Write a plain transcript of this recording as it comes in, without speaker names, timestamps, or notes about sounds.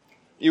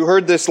You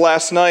heard this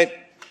last night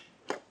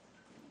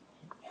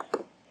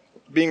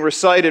being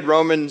recited,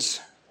 Romans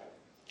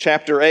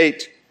chapter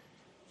 8.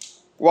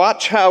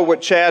 Watch how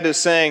what Chad is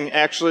saying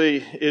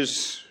actually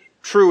is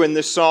true in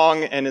this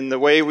song and in the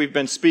way we've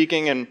been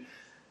speaking and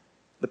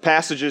the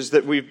passages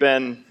that we've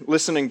been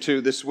listening to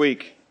this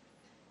week.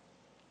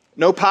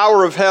 No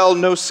power of hell,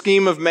 no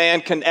scheme of man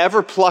can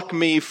ever pluck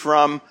me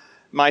from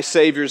my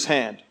Savior's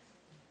hand.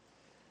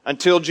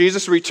 Until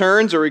Jesus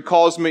returns or he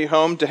calls me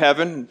home to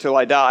heaven until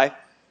I die,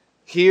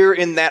 here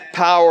in that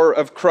power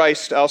of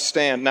Christ I'll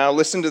stand. Now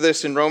listen to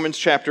this in Romans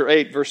chapter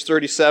 8, verse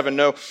 37.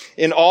 No,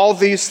 in all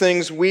these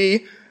things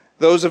we,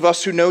 those of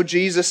us who know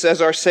Jesus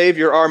as our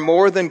Savior, are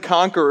more than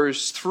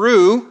conquerors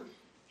through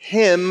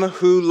him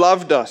who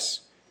loved us.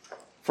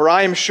 For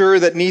I am sure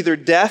that neither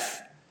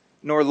death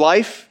nor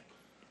life,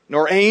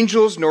 nor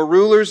angels, nor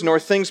rulers, nor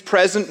things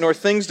present, nor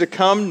things to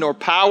come, nor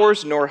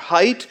powers, nor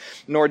height,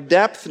 nor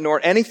depth, nor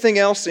anything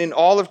else in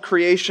all of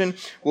creation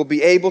will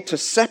be able to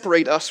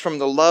separate us from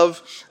the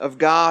love of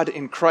God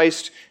in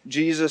Christ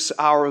Jesus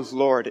our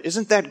Lord.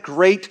 Isn't that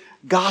great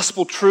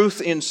gospel truth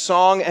in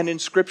song and in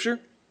Scripture?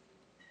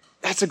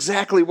 That's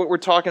exactly what we're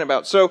talking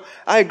about. So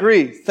I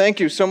agree. Thank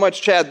you so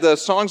much, Chad. The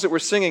songs that we're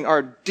singing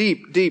are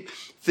deep, deep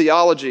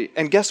theology.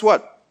 And guess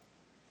what?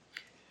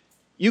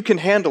 You can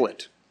handle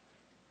it.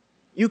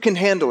 You can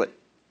handle it.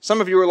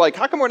 Some of you are like,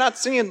 how come we're not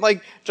singing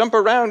like jump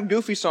around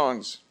goofy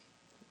songs?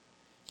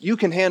 You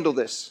can handle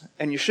this,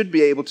 and you should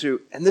be able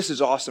to, and this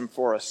is awesome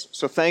for us.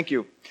 So thank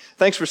you.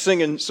 Thanks for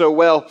singing so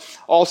well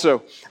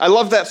also. I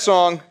love that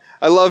song.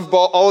 I love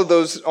all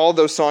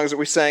those songs that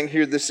we sang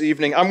here this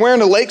evening. I'm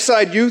wearing a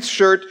Lakeside Youth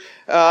shirt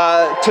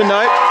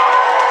tonight.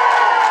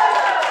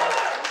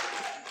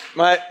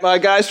 My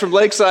guys from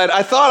Lakeside,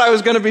 I thought I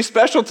was going to be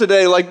special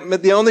today,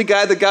 like the only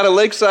guy that got a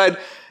Lakeside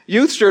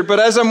Youth shirt, but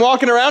as I'm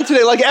walking around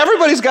today, like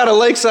everybody's got a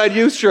Lakeside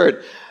Youth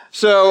shirt.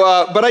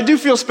 So, but I do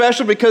feel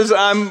special because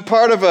I'm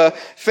part of a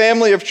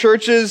family of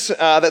churches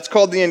that's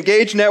called the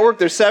Engage Network.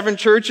 There's 7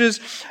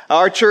 churches.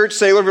 Our church,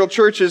 Saylorville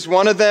Church, is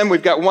one of them.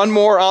 We've got one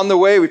more on the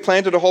way. We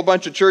planted a whole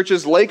bunch of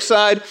churches.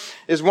 Lakeside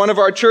is one of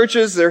our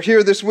churches. They're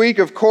here this week,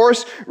 of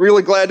course.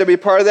 Really glad to be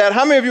part of that.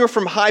 How many of you are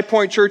from High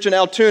Point Church in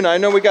Altoona? I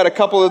know we got a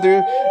couple of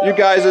you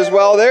guys as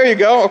well. There you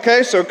go.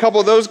 Okay, so a couple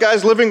of those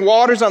guys. Living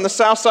Waters on the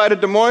south side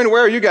of Des Moines.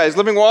 Where are you guys?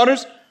 Living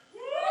Waters?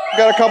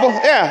 Got a couple?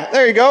 Yeah,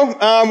 there you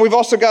go. We've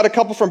also got a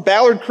couple from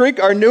Ballard Creek,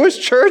 our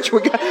newest church. We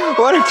got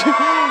 1 or 2.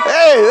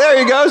 Hey, there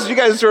you go. So you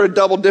guys are sort of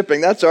double dipping.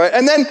 That's all right.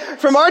 And then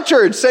from our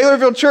church,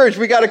 Saylorville Church,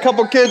 we got a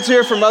couple kids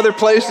here from other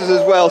places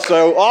as well.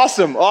 So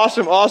awesome,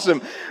 awesome,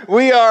 awesome.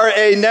 We are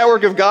a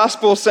network of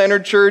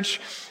gospel-centered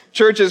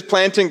churches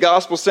planting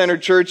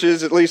gospel-centered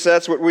churches. At least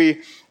that's what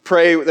we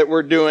pray that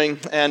we're doing,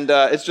 and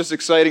it's just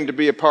exciting to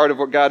be a part of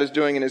what God is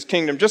doing in His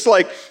kingdom, just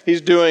like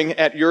He's doing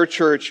at your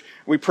church,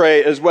 we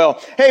pray as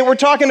well. Hey, we're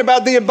talking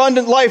about the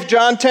abundant life,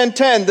 John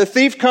 10:10. The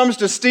thief comes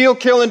to steal,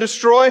 kill, and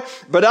destroy,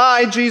 but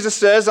I, Jesus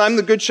says, I'm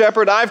the good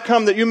shepherd. I've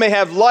come that you may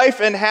have life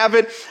and have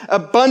it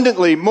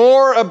abundantly,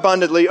 more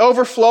abundantly,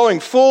 overflowing,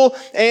 full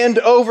and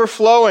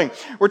overflowing.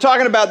 We're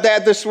talking about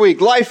that this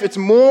week. Life, it's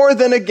more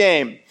than a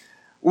game.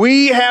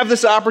 We have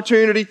this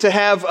opportunity to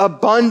have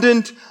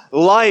abundant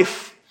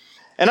life.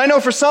 And I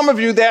know for some of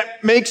you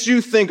that makes you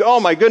think,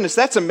 oh my goodness,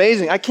 that's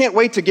amazing. I can't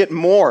wait to get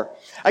more.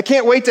 I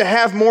can't wait to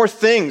have more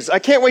things. I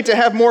can't wait to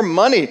have more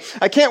money.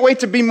 I can't wait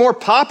to be more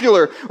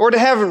popular or to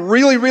have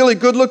really, really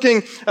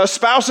good-looking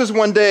spouses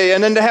one day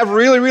and then to have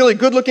really, really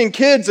good-looking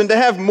kids and to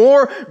have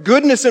more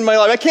goodness in my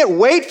life. I can't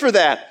wait for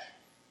that.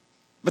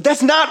 But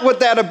that's not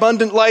what that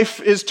abundant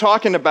life is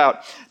talking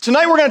about.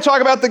 Tonight we're going to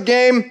talk about the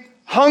game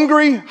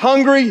Hungry,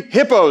 Hungry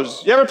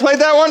Hippos. You ever played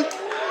that one?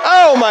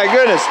 Oh my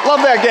goodness.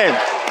 Love that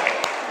game.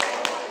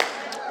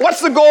 What's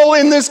the goal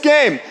in this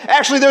game?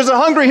 Actually, there's a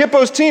Hungry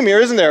Hippos team here,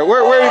 isn't there?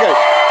 Where are you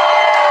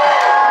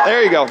guys?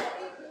 There you go.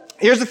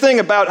 Here's the thing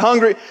about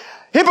hungry.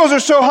 Hippos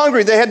are so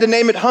hungry, they had to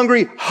name it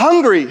Hungry,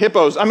 Hungry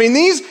Hippos. I mean,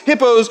 these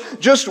hippos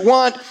just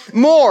want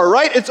more,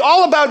 right? It's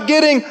all about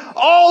getting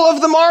all of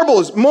the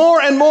marbles,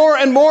 more and more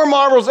and more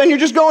marbles, and you're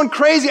just going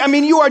crazy. I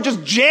mean, you are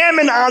just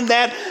jamming on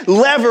that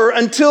lever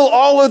until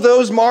all of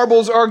those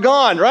marbles are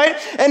gone, right?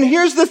 And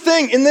here's the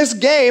thing. In this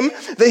game,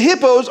 the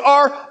hippos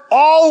are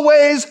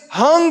always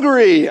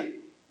hungry.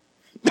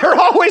 They're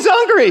always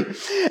hungry.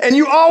 And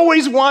you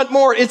always want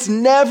more. It's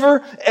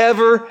never,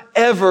 ever,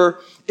 ever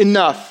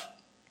enough.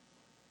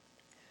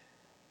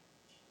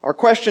 Our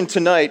question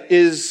tonight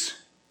is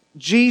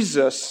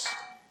Jesus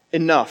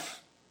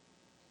enough?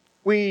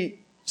 We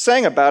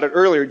sang about it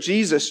earlier.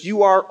 Jesus,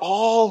 you are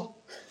all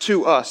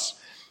to us.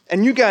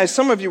 And you guys,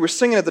 some of you were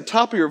singing at the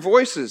top of your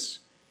voices.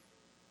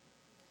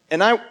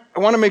 And I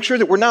want to make sure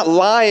that we're not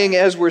lying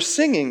as we're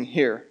singing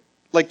here.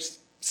 Like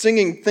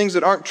singing things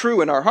that aren't true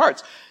in our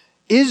hearts.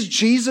 Is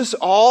Jesus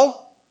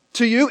all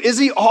to you? Is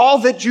He all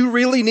that you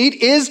really need?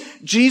 Is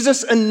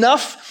Jesus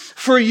enough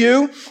for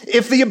you?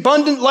 If the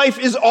abundant life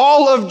is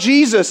all of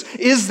Jesus,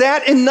 is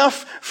that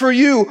enough for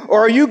you?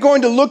 Or are you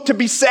going to look to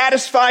be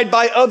satisfied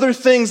by other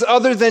things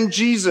other than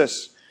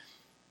Jesus?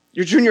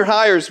 Your junior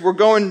hires, we're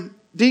going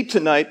deep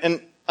tonight,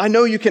 and I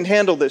know you can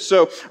handle this.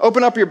 So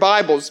open up your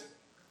Bibles.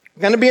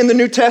 We're going to be in the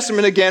New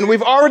Testament again.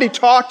 We've already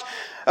talked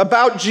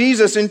about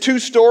Jesus in 2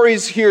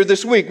 stories here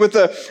this week, with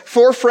the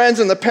 4 friends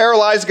and the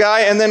paralyzed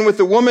guy, and then with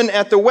the woman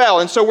at the well.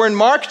 And so we're in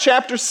Mark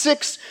chapter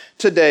 6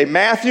 today.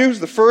 Matthew's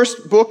the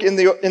first book in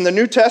the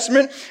New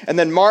Testament, and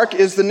then Mark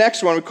is the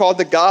next one. We call it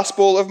the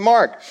Gospel of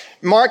Mark.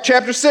 Mark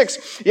chapter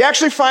 6. You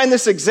actually find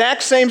this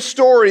exact same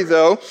story,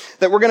 though,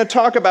 that we're going to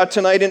talk about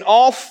tonight in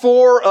all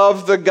 4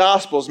 of the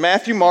Gospels.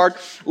 Matthew,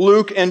 Mark,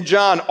 Luke, and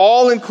John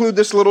all include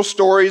this little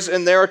stories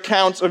in their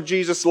accounts of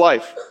Jesus'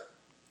 life.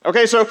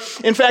 Okay, so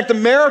in fact, the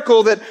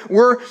miracle that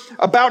we're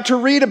about to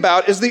read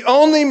about is the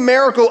only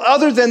miracle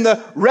other than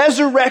the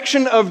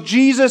resurrection of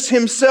Jesus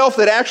himself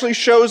that actually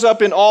shows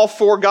up in all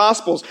 4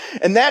 Gospels.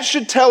 And that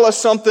should tell us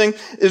something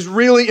is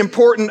really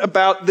important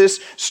about this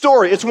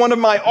story. It's one of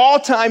my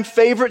all-time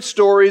favorite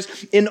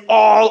stories in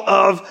all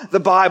of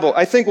the Bible.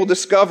 I think we'll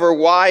discover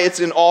why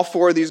it's in all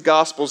 4 of these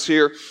Gospels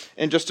here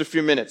in just a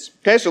few minutes.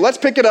 Okay, so let's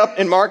pick it up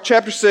in Mark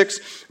chapter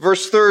 6,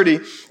 verse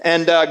 30.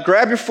 And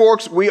grab your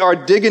forks. We are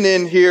digging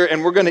in here,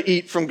 and we're going to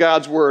eat from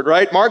God's word,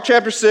 right? Mark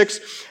chapter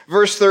 6,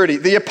 verse 30.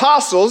 The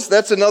apostles,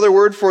 that's another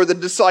word for the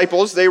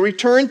disciples, they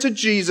returned to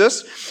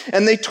Jesus,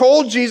 and they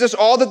told Jesus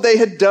all that they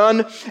had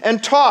done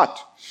and taught.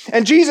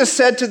 And Jesus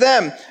said to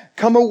them,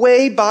 "Come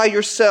away by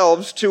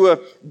yourselves to a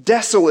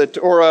desolate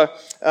or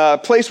a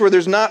place where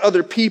there's not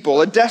other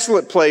people, a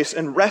desolate place,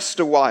 and rest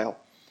a while."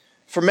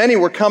 For many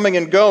were coming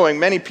and going,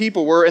 many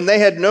people were, and they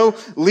had no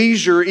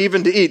leisure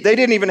even to eat. They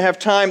didn't even have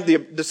time, the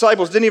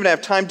disciples didn't even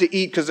have time to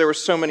eat because there were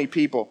so many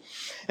people.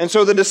 And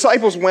so the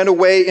disciples went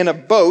away in a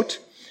boat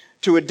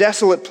to a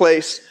desolate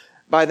place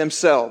by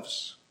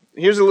themselves.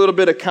 Here's a little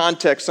bit of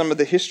context, some of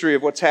the history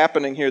of what's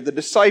happening here. The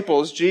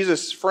disciples,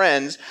 Jesus'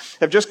 friends,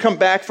 have just come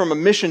back from a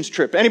missions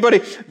trip.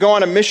 Anybody go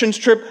on a missions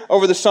trip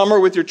over the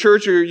summer with your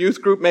church or your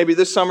youth group, maybe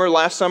this summer,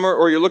 last summer,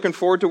 or you're looking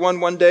forward to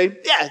one day?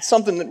 Yeah, it's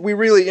something that we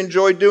really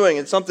enjoy doing.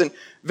 It's something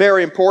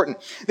very important.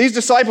 These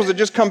disciples have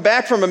just come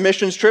back from a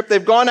missions trip.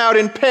 They've gone out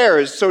in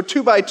pairs, so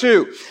 2 by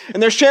 2.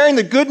 And they're sharing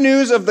the good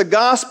news of the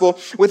gospel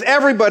with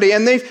everybody,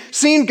 and they've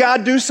seen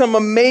God do some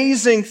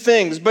amazing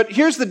things. But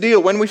here's the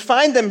deal. When we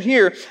find them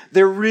here,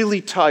 they're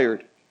really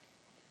tired.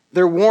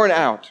 They're worn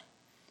out.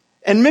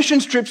 And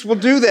missions trips will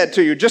do that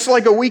to you, just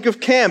like a week of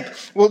camp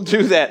will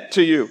do that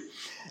to you.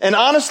 And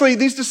honestly,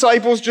 these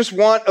disciples just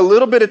want a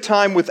little bit of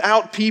time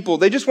without people.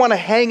 They just want to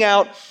hang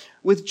out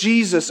with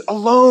Jesus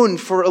alone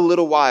for a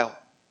little while.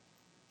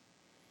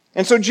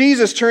 And so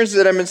Jesus turns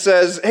to them and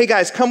says, "Hey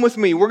guys, come with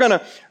me. We're going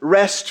to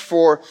rest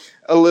for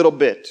a little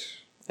bit."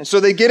 And so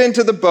they get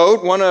into the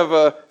boat, one of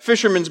a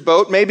fisherman's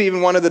boat. Maybe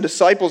even one of the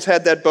disciples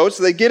had that boat.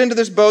 So they get into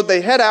this boat.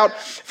 They head out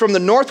from the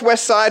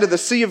northwest side of the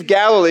Sea of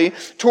Galilee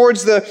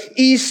towards the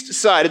east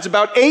side. It's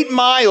about 8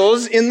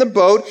 miles in the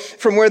boat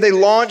from where they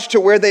launch to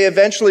where they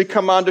eventually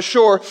come onto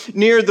shore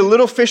near the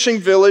little fishing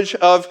village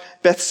of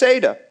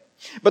Bethsaida.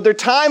 But their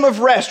time of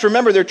rest,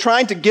 remember, they're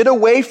trying to get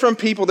away from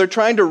people. They're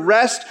trying to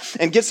rest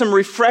and get some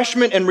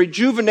refreshment and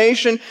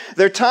rejuvenation.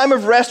 Their time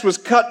of rest was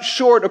cut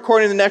short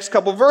according to the next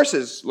couple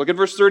verses. Look at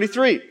verse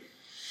 33.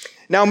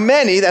 Now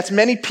that's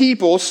many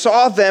people,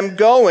 saw them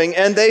going,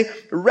 and they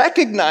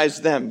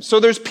recognized them. So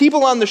there's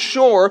people on the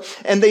shore,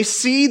 and they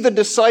see the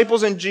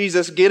disciples and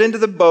Jesus get into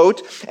the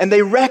boat, and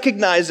they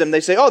recognize them.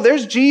 They say, "Oh,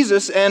 there's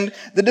Jesus and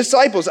the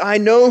disciples. I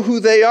know who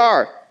they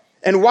are."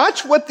 And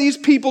watch what these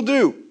people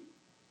do.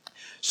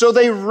 So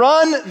they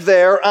run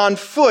there on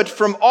foot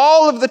from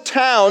all of the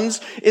towns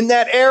in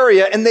that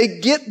area, and they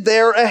get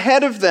there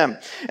ahead of them.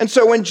 And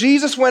so when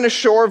Jesus went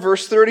ashore,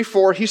 verse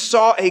 34, he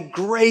saw a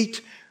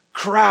great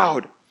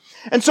crowd.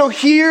 And so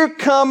here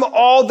come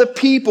all the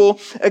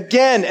people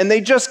again, and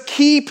they just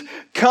keep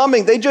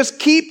coming. They just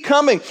keep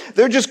coming.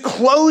 They're just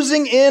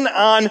closing in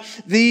on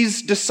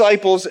these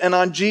disciples and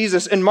on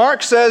Jesus. And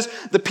Mark says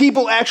the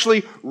people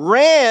actually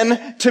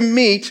ran to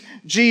meet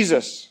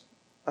Jesus.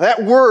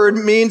 That word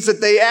means that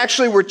they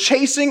actually were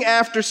chasing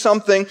after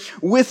something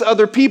with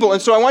other people.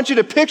 And so I want you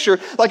to picture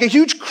like a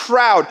huge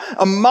crowd,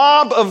 a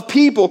mob of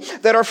people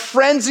that are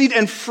frenzied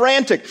and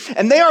frantic.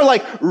 And they are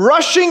like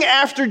rushing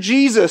after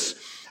Jesus,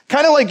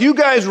 kind of like you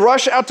guys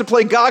rush out to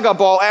play Gaga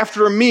Ball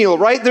after a meal,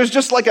 right? There's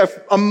just like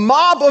a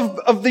mob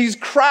of these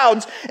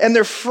crowds, and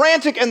they're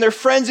frantic and they're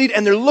frenzied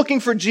and they're looking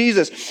for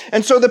Jesus.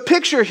 And so the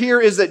picture here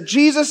is that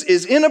Jesus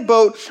is in a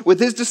boat with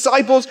his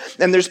disciples,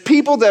 and there's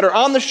people that are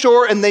on the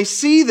shore, and they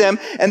see them,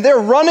 and they're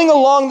running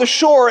along the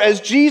shore as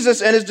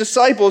Jesus and his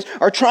disciples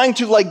are trying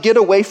to like get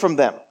away from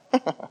them.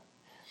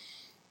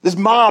 This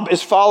mob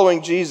is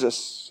following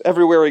Jesus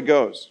everywhere he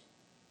goes.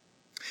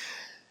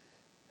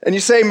 And you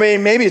say,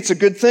 maybe it's a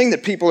good thing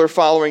that people are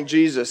following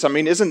Jesus. I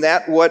mean, isn't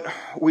that what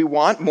we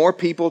want? More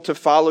people to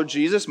follow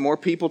Jesus, more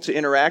people to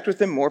interact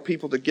with him, more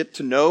people to get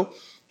to know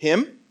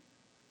him?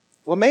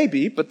 Well,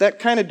 maybe, but that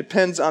kind of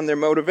depends on their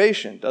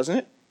motivation, doesn't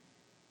it?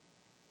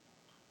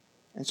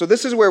 And so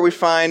this is where we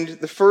find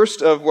the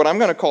first of what I'm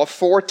going to call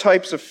 4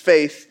 types of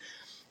faith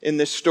in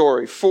this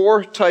story.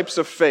 4 types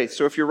of faith.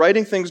 So if you're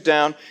writing things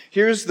down,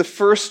 here's the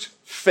first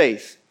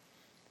faith.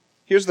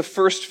 Here's the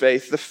first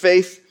faith, the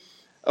faith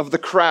of the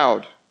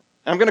crowd.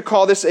 I'm going to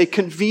call this a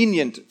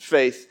convenient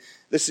faith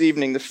this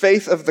evening. The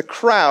faith of the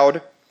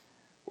crowd,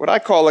 what I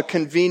call a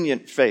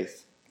convenient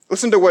faith.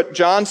 Listen to what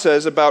John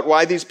says about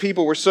why these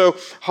people were so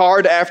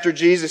hard after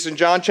Jesus. In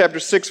John chapter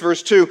 6,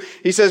 verse 2,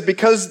 he says,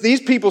 because these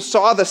people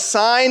saw the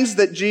signs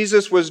that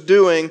Jesus was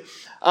doing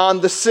on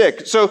the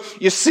sick. So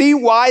you see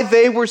why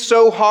they were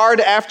so hard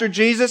after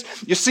Jesus?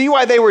 You see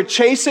why they were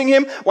chasing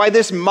him? Why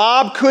this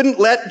mob couldn't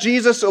let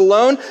Jesus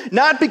alone?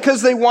 Not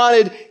because they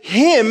wanted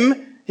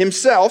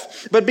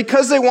himself, but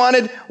because they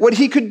wanted what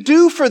he could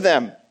do for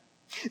them.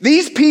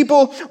 These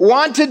people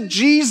wanted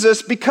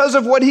Jesus because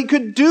of what he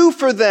could do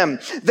for them.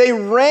 They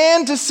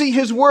ran to see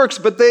his works,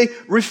 but they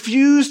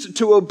refused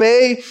to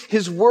obey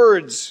his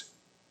words.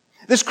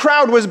 This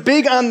crowd was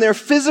big on their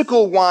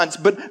physical wants,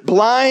 but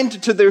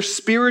blind to their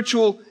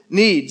spiritual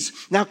needs.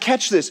 Now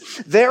catch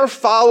this. Their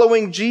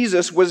following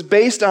Jesus was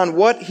based on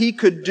what he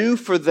could do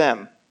for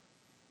them.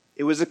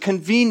 It was a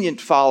convenient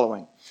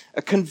following,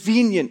 a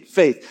convenient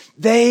faith.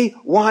 They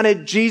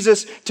wanted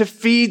Jesus to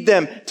feed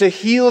them, to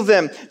heal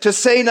them, to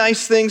say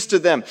nice things to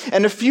them.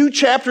 And a few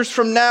chapters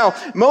from now,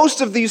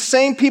 most of these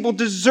same people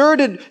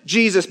deserted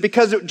Jesus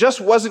because it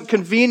just wasn't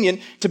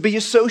convenient to be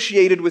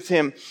associated with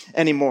him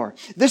anymore.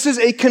 This is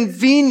a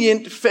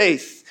convenient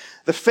faith,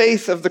 the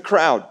faith of the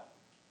crowd.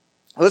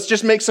 Let's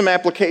just make some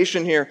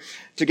application here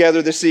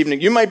together this evening.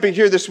 You might be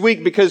here this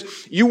week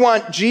because you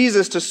want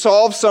Jesus to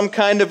solve some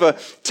kind of a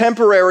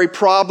temporary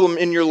problem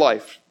in your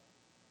life.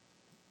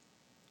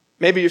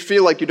 Maybe you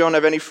feel like you don't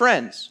have any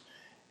friends.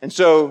 And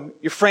so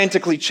you're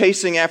frantically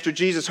chasing after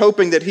Jesus,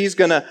 hoping that he's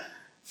going to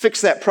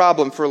fix that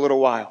problem for a little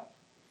while.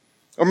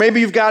 Or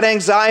maybe you've got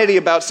anxiety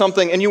about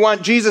something and you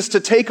want Jesus to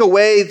take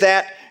away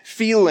that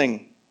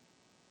feeling.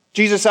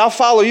 Jesus, I'll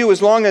follow you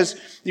as long as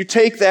you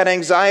take that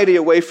anxiety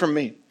away from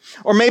me.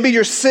 Or maybe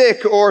you're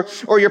sick, or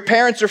your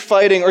parents are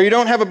fighting, or you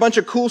don't have a bunch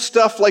of cool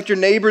stuff like your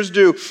neighbors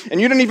do,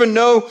 and you don't even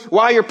know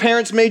why your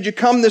parents made you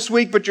come this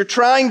week, but you're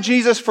trying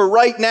Jesus for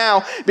right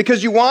now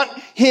because you want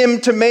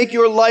him to make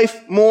your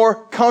life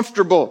more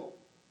comfortable.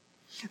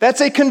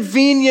 That's a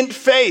convenient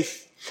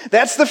faith.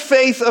 That's the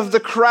faith of the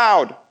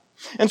crowd.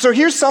 And so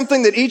here's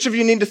something that each of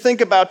you need to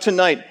think about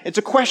tonight. It's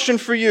a question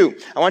for you.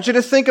 I want you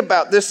to think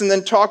about this and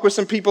then talk with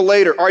some people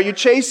later. Are you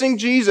chasing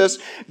Jesus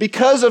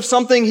because of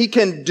something he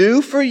can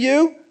do for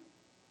you?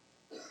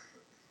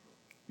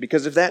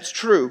 Because if that's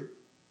true,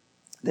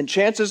 then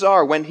chances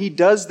are when he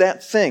does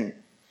that thing,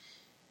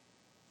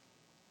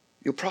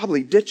 you'll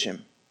probably ditch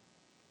him.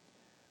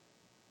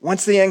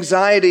 Once the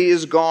anxiety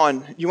is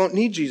gone, you won't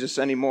need Jesus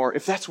anymore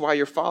if that's why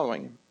you're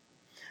following him.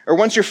 Or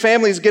once your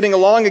family is getting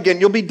along again,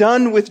 you'll be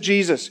done with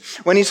Jesus.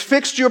 When he's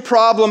fixed your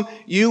problem,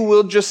 you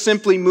will just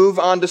simply move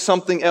on to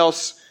something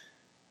else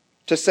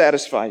to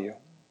satisfy you.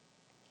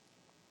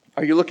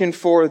 Are you looking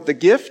for the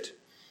gift,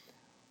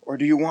 or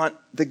do you want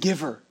the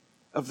giver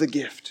of the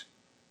gift?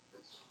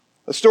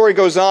 The story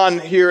goes on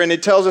here, and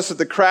it tells us that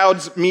the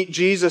crowds meet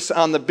Jesus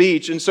on the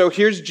beach. And so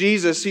here's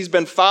Jesus. He's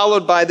been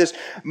followed by this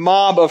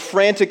mob of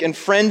frantic and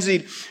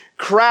frenzied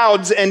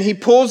crowds, and he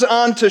pulls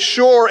onto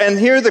shore, and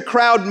here the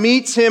crowd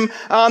meets him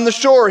on the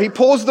shore. He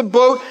pulls the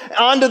boat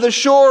onto the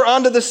shore,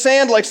 onto the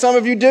sand, like some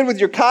of you did with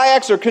your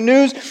kayaks or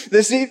canoes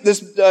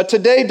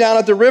today down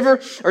at the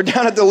river or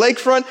down at the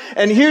lakefront.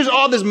 And here's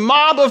all this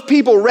mob of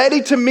people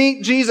ready to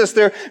meet Jesus.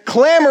 They're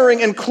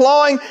clamoring and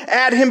clawing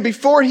at him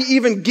before he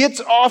even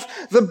gets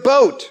off the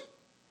boat.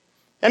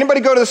 Anybody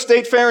go to the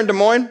State Fair in Des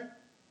Moines?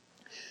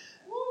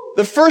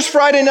 The first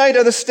Friday night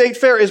of the State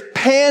Fair is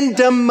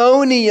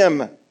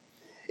pandemonium.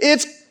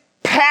 It's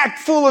packed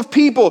full of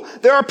people.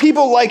 There are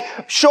people like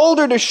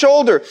shoulder to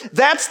shoulder.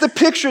 That's the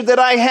picture that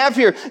I have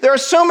here. There are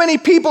so many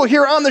people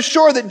here on the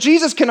shore that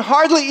Jesus can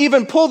hardly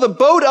even pull the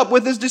boat up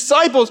with his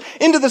disciples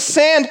into the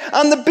sand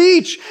on the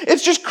beach.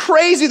 It's just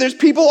crazy. There's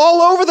people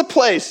all over the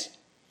place.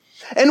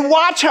 And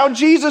watch how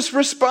Jesus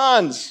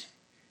responds.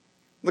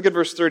 Look at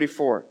verse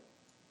 34.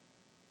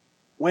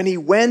 When he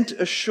went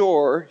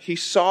ashore, he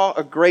saw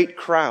a great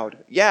crowd.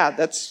 Yeah,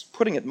 that's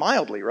putting it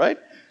mildly, right?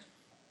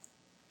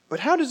 But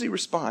how does he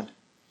respond?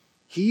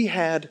 He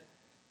had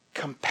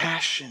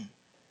compassion.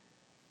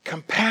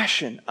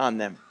 Compassion on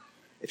them.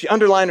 If you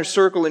underline or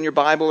circle in your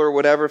Bible or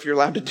whatever, if you're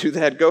allowed to do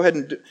that, go ahead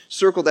and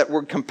circle that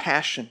word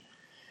compassion.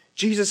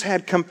 Jesus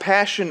had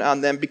compassion on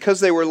them because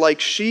they were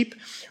like sheep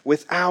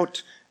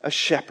without a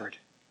shepherd.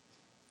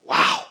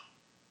 Wow.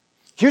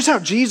 Here's how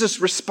Jesus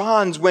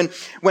responds when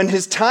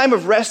his time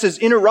of rest is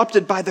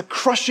interrupted by the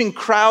crushing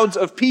crowds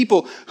of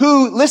people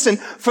who, listen,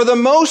 for the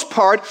most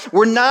part,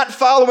 were not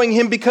following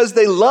him because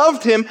they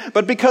loved him,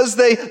 but because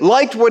they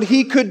liked what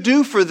he could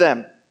do for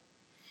them.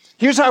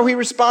 Here's how he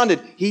responded.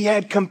 He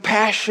had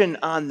compassion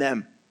on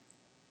them.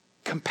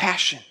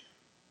 Compassion.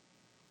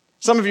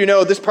 Some of you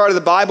know this part of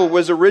the Bible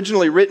was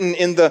originally written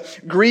in the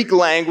Greek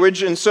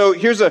language, and so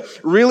here's a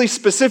really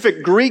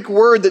specific Greek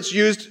word that's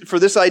used for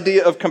this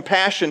idea of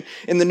compassion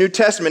in the New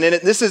Testament, and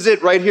this is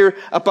it right here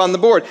up on the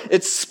board.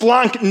 It's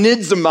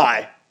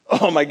splanchnizomai.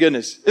 Oh my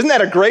goodness. Isn't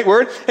that a great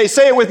word? Hey,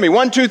 say it with me.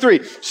 1, 2, 3.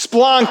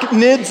 Splonk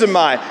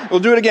nidzamai.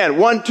 We'll do it again.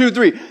 1, 2,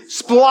 3.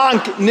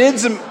 Splonk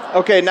nidzamai.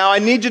 Okay, now I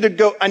need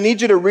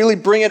you to really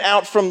bring it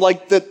out from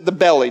like the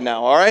belly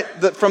now, all right?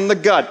 From the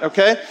gut,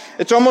 okay?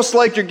 It's almost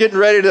like you're getting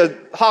ready to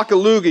hock a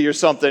loogie or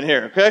something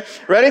here, okay?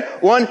 Ready?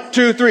 1,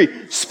 2, 3.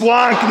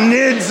 Splonk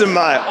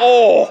nidzamai.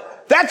 Oh,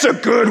 that's a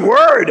good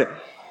word.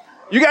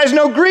 You guys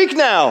know Greek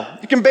now.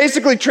 You can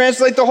basically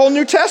translate the whole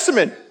New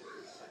Testament.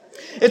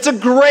 It's a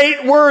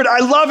great word. I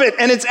love it.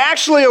 And it's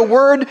actually a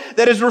word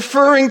that is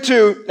referring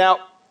to, now,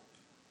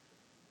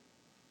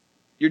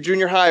 you're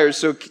junior hires,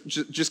 so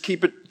just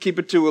keep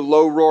it to a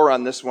low roar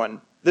on this one.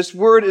 This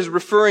word is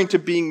referring to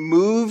being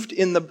moved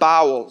in the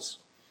bowels.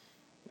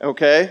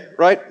 Okay?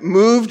 Right?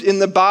 Moved in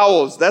the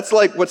bowels. That's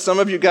like what some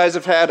of you guys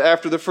have had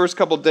after the first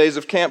couple days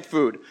of camp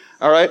food.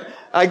 All right?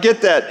 I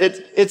get that.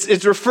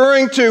 It's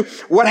referring to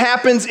what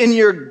happens in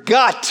your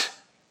gut.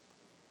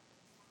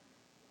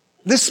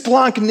 This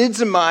splonk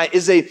nidzamai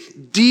is a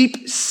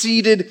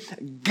deep-seated,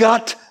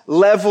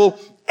 gut-level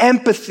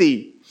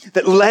empathy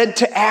that led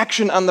to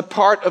action on the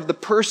part of the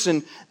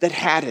person that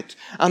had it,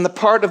 on the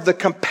part of the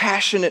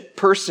compassionate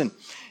person.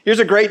 Here's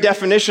a great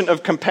definition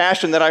of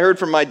compassion that I heard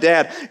from my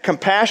dad.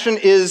 Compassion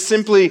is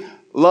simply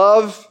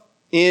love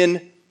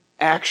in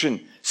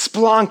action.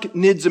 Splonk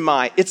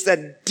nidzamai. It's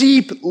that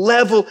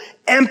deep-level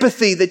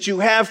empathy that you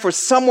have for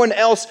someone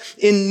else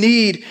in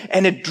need,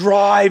 and it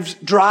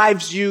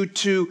drives you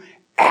to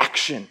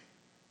action.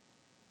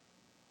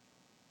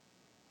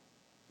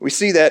 We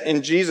see that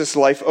in Jesus'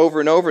 life over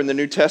and over in the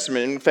New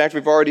Testament. In fact,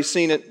 we've already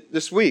seen it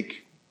this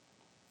week.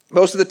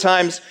 Most of the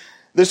times,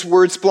 this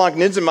word splonk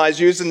nidzamai is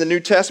used in the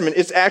New Testament.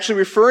 It's actually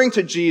referring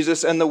to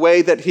Jesus and the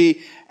way that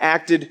he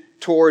acted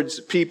towards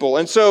people.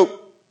 And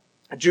so,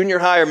 junior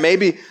hire,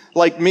 maybe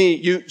like me,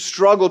 you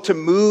struggle to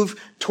move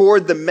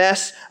toward the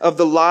mess of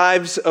the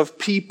lives of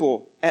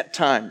people at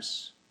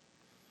times.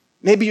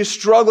 Maybe you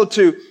struggle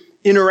to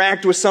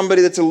interact with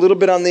somebody that's a little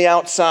bit on the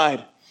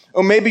outside.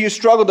 Or maybe you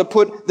struggle to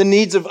put the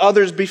needs of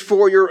others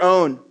before your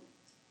own.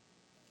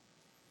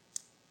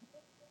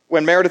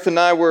 When Meredith and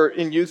I were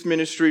in youth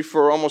ministry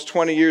for almost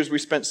 20 years, we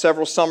spent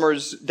several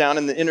summers down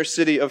in the inner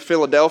city of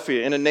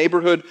Philadelphia in a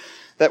neighborhood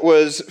that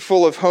was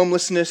full of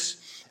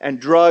homelessness and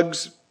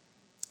drugs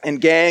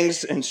and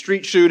gangs and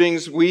street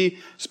shootings. We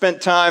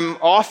spent time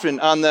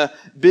often on the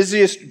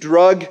busiest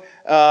drug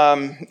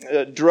corner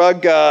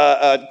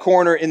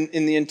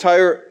in the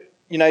entire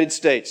United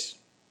States.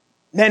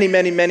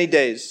 Many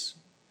days.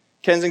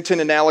 Kensington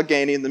and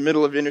Allegheny in the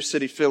middle of inner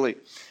city Philly.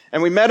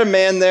 And we met a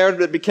man there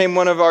that became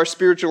one of our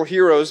spiritual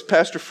heroes,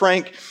 Pastor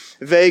Frank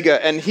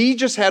Vega. And he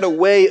just had a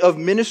way of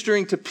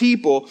ministering to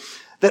people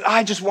that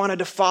I just wanted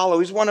to follow.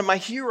 He's one of my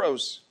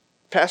heroes.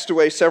 Passed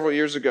away several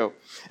years ago.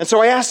 And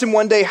so I asked him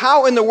one day,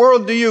 how in the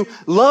world do you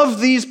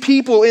love these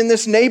people in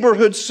this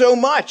neighborhood so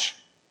much?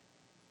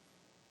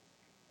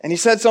 And he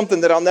said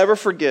something that I'll never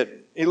forget.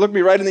 He looked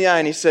me right in the eye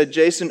and he said,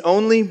 Jason,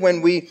 only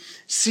when we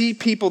see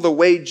people the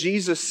way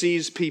Jesus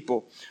sees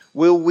people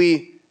will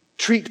we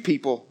treat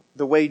people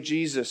the way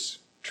Jesus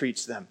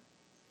treats them.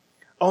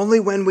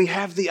 Only when we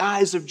have the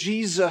eyes of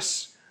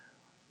Jesus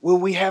will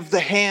we have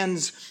the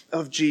hands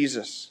of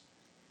Jesus.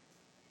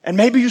 And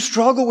maybe you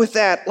struggle with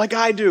that like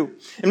I do.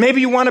 And maybe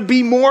you want to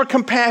be more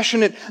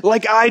compassionate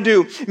like I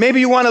do.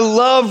 Maybe you want to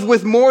love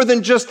with more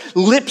than just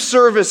lip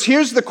service.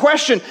 Here's the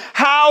question.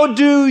 How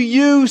do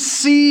you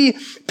see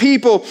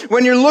people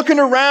when you're looking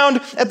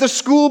around at the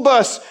school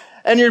bus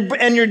and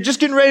you're just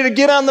getting ready to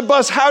get on the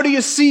bus? How do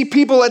you see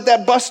people at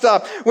that bus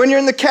stop? When you're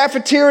in the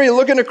cafeteria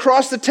looking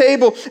across the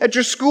table at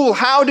your school,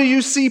 how do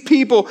you see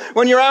people?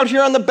 When you're out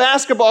here on the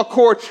basketball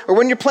court or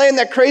when you're playing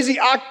that crazy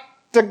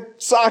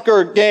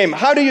soccer game,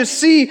 how do you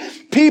see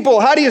people?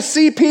 How do you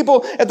see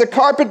people at the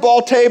carpet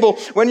ball table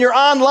when you're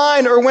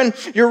online or when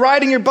you're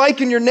riding your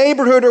bike in your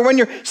neighborhood or when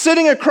you're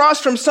sitting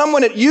across from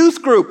someone at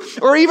youth group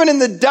or even in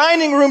the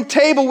dining room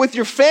table with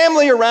your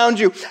family around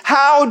you?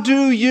 How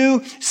do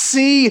you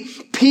see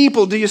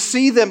people? Do you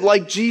see them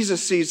like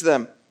Jesus sees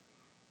them?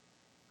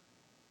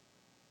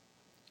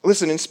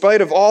 Listen, in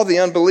spite of all the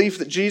unbelief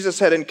that Jesus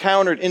had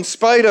encountered, in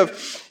spite of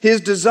his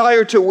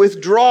desire to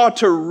withdraw,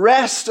 to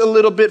rest a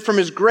little bit from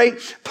his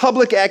great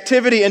public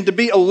activity and to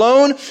be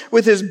alone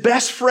with his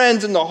best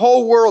friends in the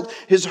whole world,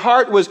 his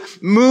heart was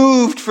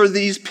moved for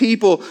these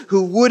people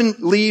who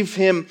wouldn't leave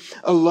him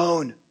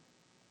alone.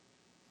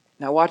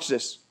 Now watch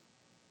this.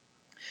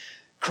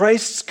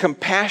 Christ's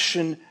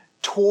compassion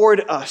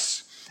toward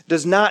us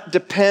does not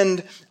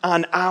depend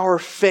on our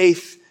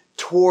faith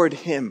toward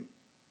him.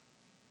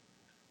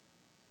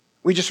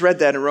 We just read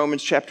that in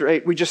Romans chapter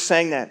 8. We just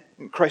sang that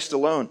in Christ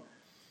alone.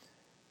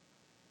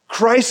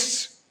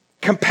 Christ's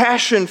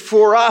compassion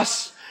for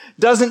us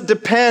doesn't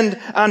depend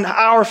on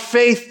our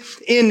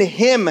faith in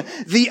him.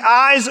 The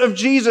eyes of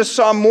Jesus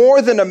saw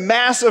more than a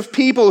mass of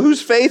people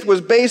whose faith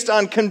was based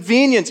on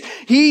convenience.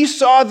 He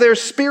saw their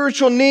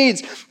spiritual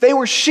needs. They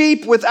were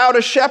sheep without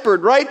a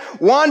shepherd, right?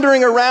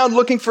 Wandering around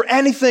looking for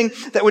anything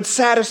that would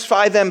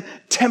satisfy them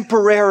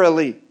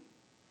temporarily.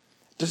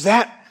 Does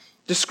that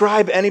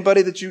describe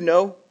anybody that you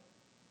know?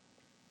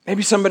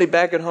 Maybe somebody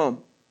back at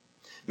home.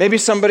 Maybe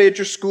somebody at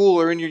your school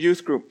or in your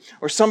youth group,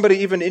 or somebody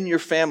even in your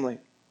family.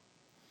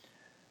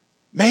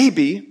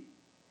 Maybe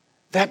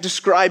that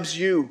describes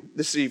you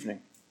this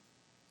evening.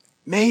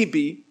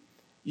 Maybe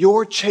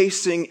you're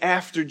chasing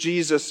after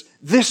Jesus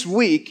this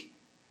week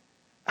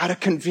out of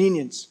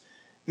convenience.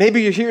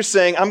 Maybe you're here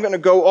saying, I'm going to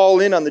go all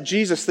in on the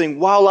Jesus thing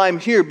while I'm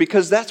here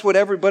because that's what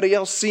everybody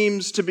else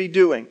seems to be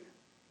doing.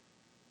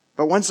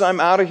 But once I'm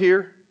out of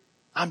here,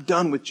 I'm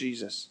done with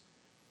Jesus.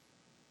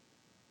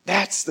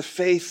 That's the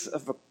faith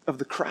of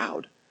the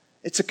crowd.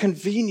 It's a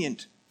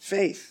convenient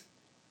faith.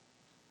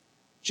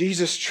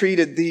 Jesus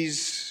treated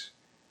these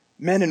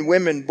men and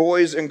women,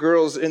 boys and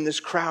girls in this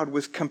crowd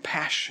with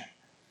compassion.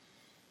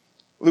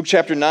 Luke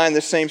chapter 9,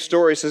 this same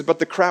story says, but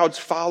the crowds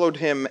followed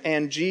him,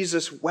 and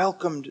Jesus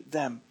welcomed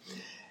them.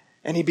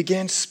 And he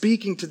began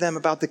speaking to them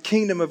about the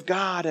kingdom of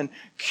God and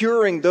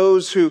curing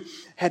those who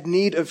had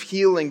need of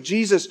healing.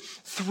 Jesus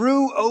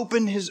threw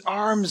open his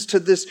arms to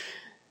this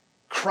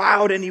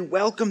crowd and he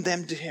welcomed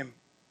them to him.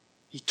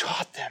 He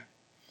taught them.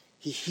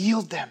 He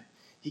healed them.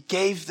 He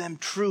gave them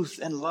truth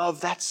and love.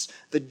 That's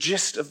the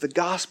gist of the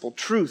gospel,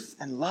 truth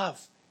and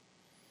love.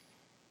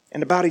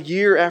 And about a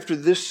year after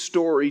this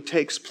story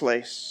takes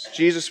place,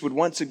 Jesus would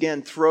once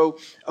again throw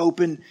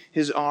open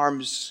his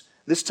arms,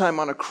 this time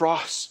on a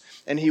cross,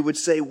 and he would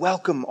say,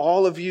 welcome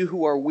all of you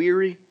who are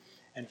weary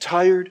and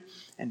tired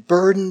and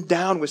burdened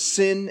down with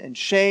sin and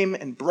shame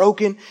and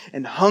broken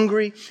and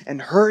hungry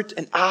and hurt,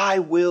 and I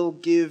will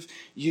give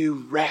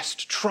you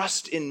rest.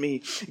 Trust in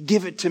me.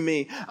 Give it to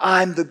me.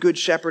 I'm the good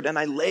shepherd, and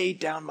I lay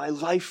down my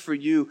life for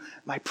you,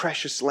 my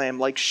precious lamb.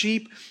 Like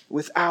sheep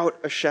without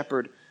a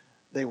shepherd,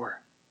 they were.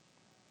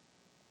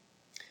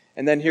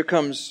 And then here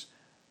comes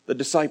the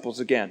disciples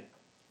again,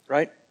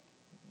 right?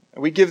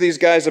 We give these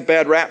guys a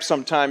bad rap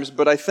sometimes,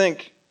 but I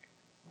think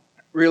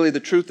really the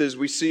truth is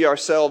we see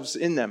ourselves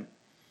in them.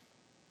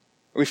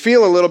 We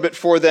feel a little bit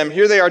for them.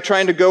 Here they are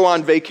trying to go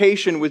on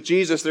vacation with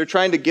Jesus. They're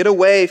trying to get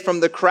away from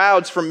the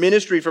crowds, from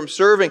ministry, from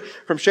serving,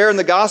 from sharing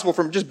the gospel,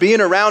 from just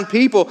being around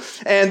people.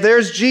 And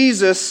there's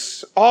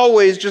Jesus,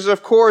 always just,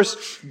 of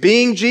course,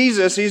 being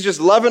Jesus. He's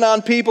just loving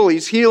on people.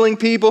 He's healing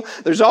people.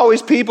 There's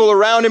always people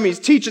around him. He's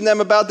teaching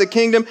them about the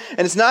kingdom.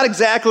 And it's not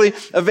exactly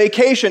a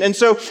vacation. And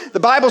so the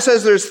Bible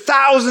says there's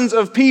thousands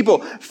of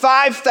people,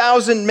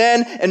 5,000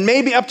 men, and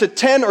maybe up to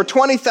 10 or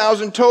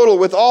 20,000 total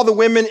with all the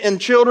women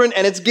and children.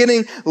 And it's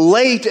getting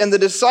late. And the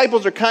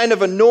disciples are kind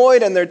of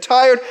annoyed and they're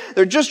tired.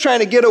 They're just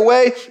trying to get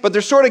away, but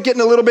they're sort of getting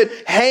a little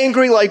bit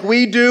hangry like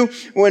we do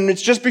when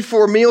it's just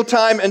before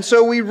mealtime. And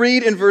so we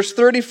read in verse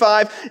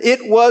 35,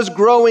 it was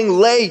growing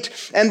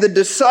late, and the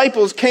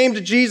disciples came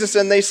to Jesus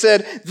and they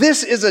said,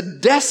 this is a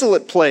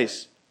desolate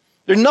place.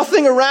 There's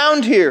nothing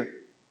around here.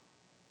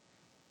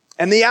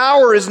 And the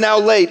hour is now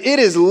late. It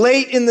is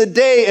late in the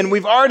day, and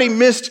we've already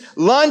missed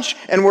lunch,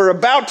 and we're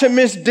about to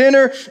miss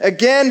dinner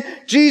again.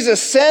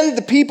 Jesus, send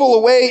the people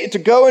away to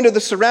go into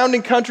the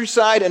surrounding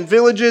countryside and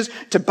villages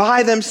to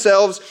buy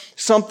themselves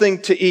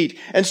something to eat.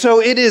 And so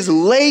it is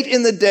late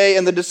in the day,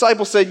 and the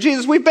disciples say,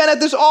 Jesus, we've been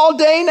at this all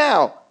day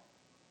now.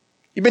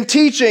 You've been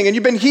teaching, and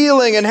you've been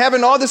healing, and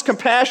having all this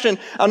compassion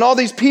on all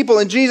these people.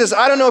 And Jesus,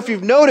 I don't know if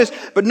you've noticed,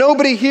 but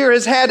nobody here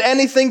has had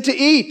anything to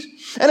eat.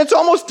 And it's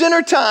almost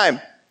dinner time.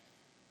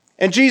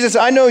 And Jesus,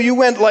 I know you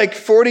went like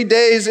 40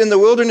 days in the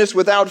wilderness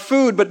without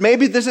food, but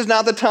maybe this is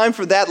not the time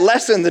for that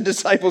lesson, the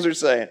disciples are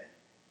saying.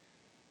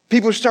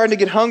 People are starting to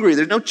get hungry.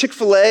 There's no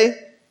Chick-fil-A.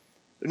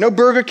 There's no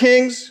Burger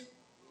Kings.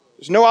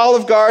 There's no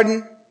Olive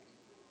Garden.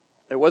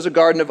 There was a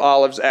Garden of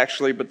Olives,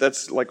 actually, but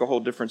that's like a whole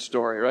different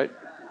story, right?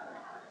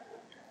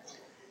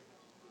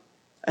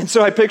 And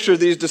so I picture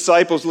these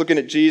disciples looking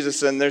at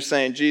Jesus and they're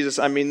saying, Jesus,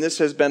 I mean, this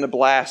has been a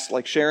blast,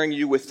 like sharing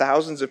you with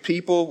thousands of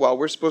people while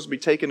we're supposed to be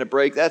taking a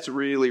break. That's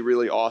really,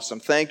 really awesome.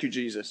 Thank you,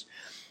 Jesus.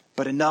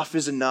 But enough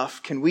is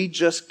enough. Can we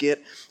just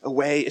get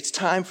away? It's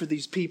time for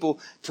these people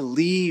to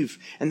leave.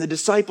 And the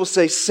disciples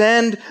say,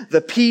 send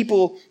the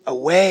people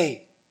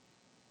away.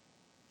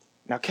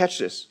 Now catch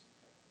this.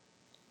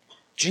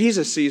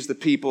 Jesus sees the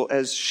people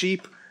as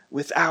sheep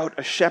without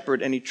a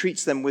shepherd, and he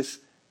treats them with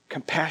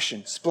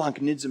compassion, splunk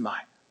nidzomai.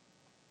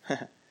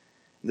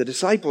 The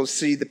disciples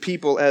see the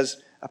people as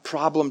a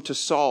problem to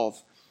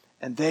solve,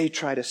 and they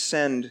try to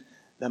send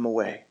them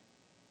away.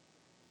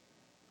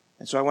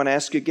 And so I want to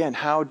ask you again,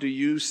 how do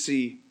you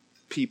see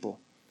people?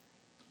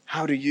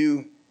 How do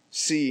you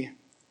see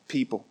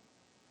people?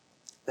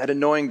 That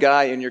annoying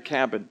guy in your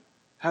cabin,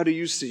 how do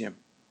you see him?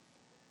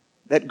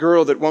 That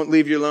girl that won't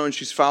leave you alone,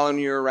 she's following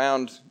you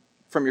around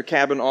from your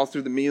cabin all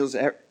through the meals.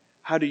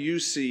 How do you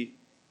see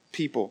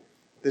people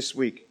this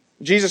week?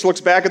 Jesus looks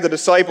back at the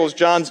disciples.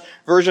 John's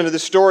version of the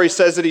story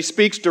says that he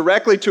speaks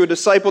directly to a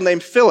disciple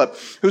named Philip,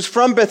 who's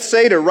from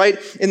Bethsaida, right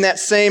in that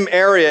same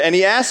area. And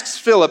he asks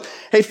Philip,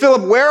 hey,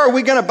 Philip, where are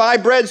we going to buy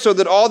bread so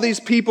that all these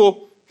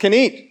people can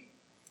eat?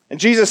 And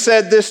Jesus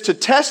said this to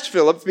test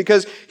Philip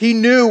because he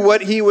knew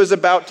what he was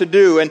about to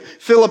do. And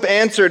Philip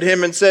answered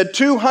him and said,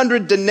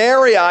 200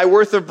 denarii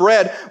worth of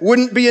bread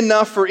wouldn't be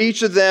enough for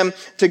each of them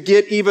to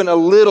get even a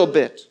little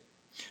bit.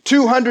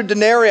 200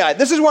 denarii.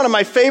 This is one of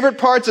my favorite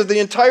parts of the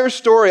entire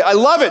story. I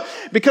love it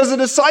because the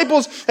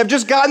disciples have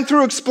just gotten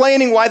through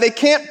explaining why they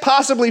can't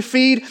possibly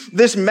feed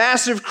this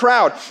massive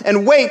crowd.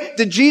 And wait,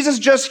 did Jesus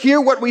just hear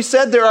what we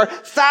said? There are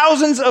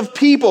thousands of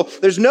people.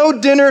 There's no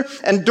dinner,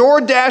 and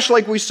DoorDash,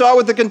 like we saw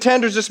with the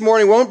contenders this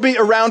morning, won't be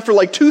around for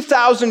like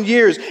 2,000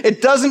 years. It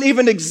doesn't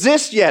even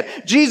exist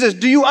yet. Jesus,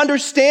 do you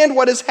understand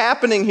what is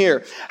happening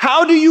here?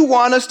 How do you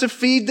want us to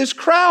feed this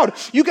crowd?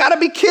 You got to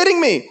be kidding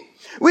me.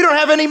 We don't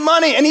have any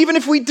money, and even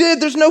if we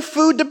did, there's no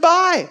food to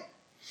buy.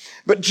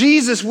 But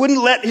Jesus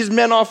wouldn't let his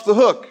men off the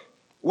hook.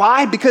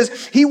 Why?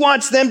 Because he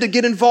wants them to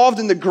get involved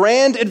in the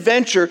grand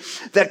adventure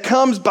that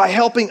comes by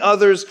helping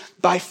others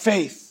by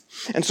faith.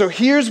 And so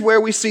here's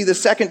where we see the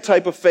second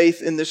type of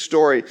faith in this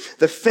story,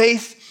 the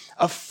faith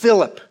of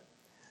Philip.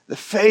 The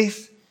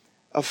faith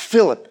of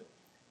Philip.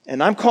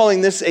 And I'm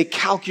calling this a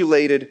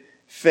calculated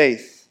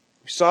faith.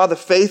 We saw the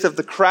faith of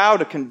the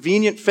crowd, a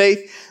convenient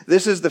faith.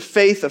 This is the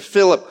faith of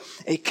Philip,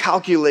 a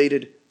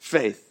calculated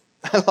faith.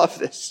 I love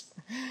this.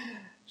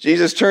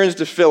 Jesus turns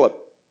to Philip.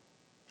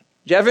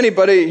 Do you have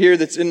anybody here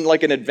that's in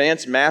like an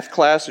advanced math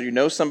class, or you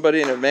know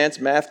somebody in an advanced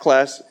math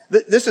class?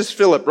 This is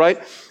Philip,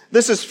 right?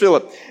 This is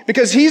Philip.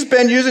 Because he's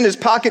been using his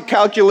pocket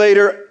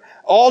calculator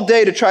all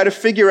day to try to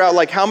figure out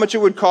like how much it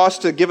would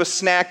cost to give a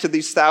snack to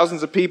these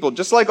thousands of people.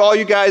 Just like all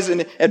you guys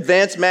in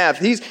advanced math.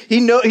 He's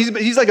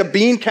like a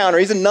bean counter.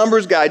 He's a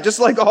numbers guy, just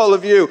like all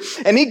of you.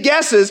 And he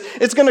guesses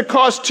it's going to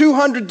cost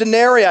 200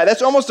 denarii.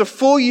 That's almost a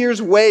full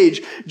year's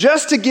wage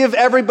just to give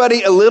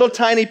everybody a little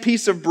tiny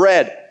piece of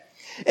bread.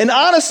 And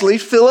honestly,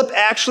 Philip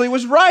actually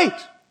was right.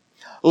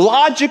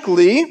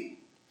 Logically,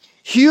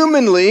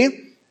 humanly,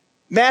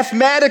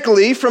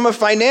 mathematically, from a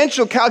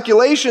financial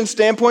calculation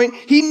standpoint,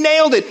 he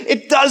nailed it.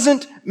 It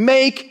doesn't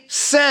make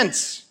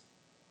sense.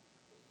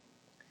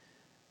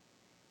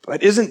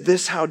 But isn't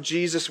this how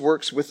Jesus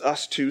works with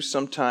us too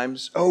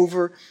sometimes?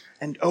 Over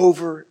and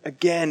over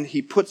again,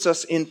 he puts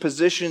us in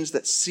positions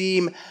that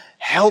seem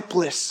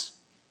helpless.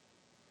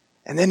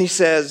 And then he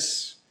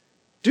says,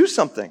 do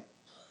something.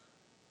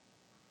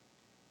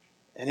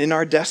 And in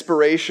our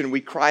desperation, we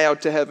cry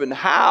out to heaven,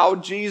 how,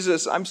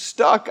 Jesus? I'm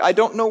stuck. I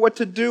don't know what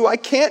to do. I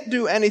can't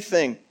do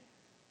anything.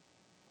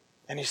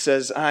 And he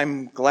says,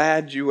 I'm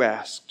glad you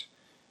asked.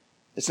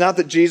 It's not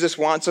that Jesus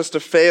wants us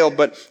to fail,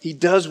 but he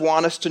does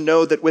want us to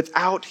know that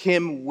without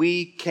him,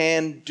 we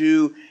can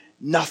do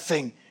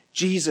nothing.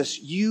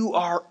 Jesus, you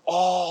are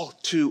all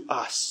to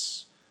us.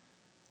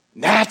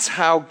 That's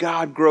how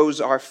God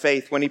grows our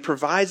faith, when he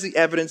provides the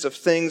evidence of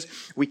things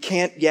we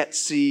can't yet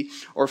see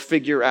or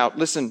figure out.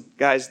 Listen,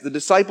 guys, the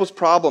disciples'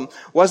 problem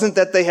wasn't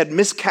that they had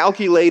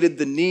miscalculated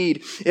the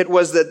need. It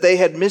was that they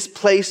had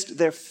misplaced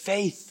their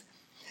faith.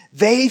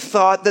 They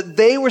thought that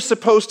they were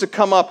supposed to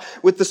come up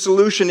with the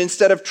solution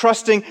instead of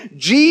trusting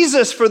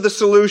Jesus for the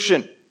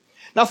solution.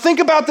 Now think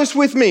about this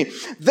with me.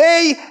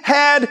 They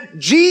had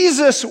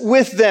Jesus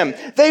with them.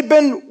 They'd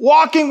been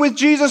walking with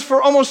Jesus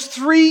for almost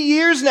 3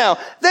 years now.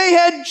 They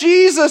had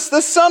Jesus,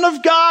 the Son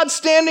of God,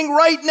 standing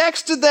right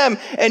next to them.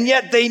 And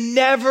yet they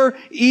never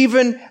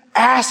even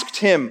asked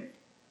him,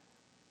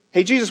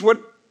 hey, Jesus, what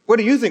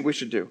do you think we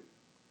should do?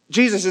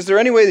 Jesus, is there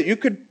any way that you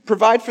could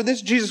provide for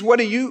this? Jesus, what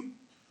do you?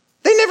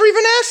 They never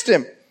even asked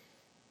him.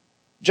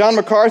 John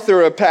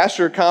MacArthur, a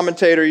pastor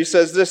commentator, he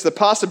says this, the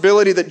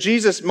possibility that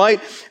Jesus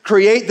might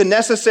create the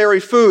necessary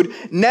food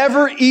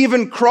never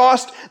even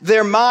crossed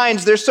their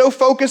minds. They're so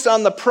focused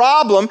on the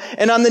problem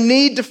and on the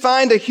need to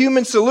find a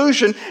human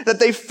solution that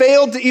they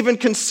failed to even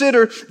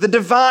consider the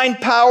divine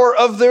power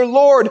of their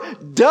Lord.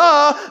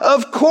 Duh,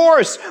 of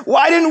course.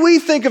 Why didn't we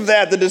think of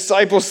that, the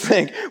disciples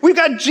think? We've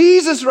got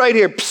Jesus right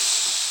here.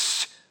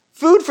 Psst,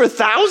 food for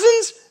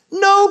thousands?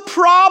 No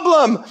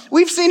problem.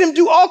 We've seen him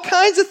do all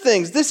kinds of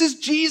things. This is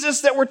Jesus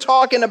that we're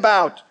talking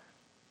about.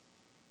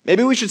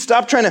 Maybe we should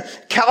stop trying to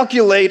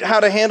calculate how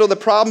to handle the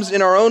problems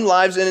in our own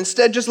lives and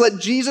instead just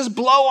let Jesus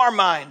blow our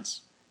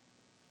minds.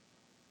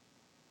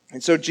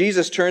 And so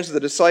Jesus turns to the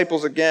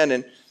disciples again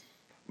in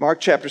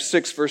Mark chapter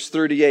 6, verse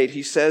 38.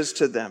 He says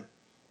to them,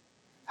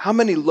 how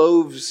many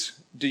loaves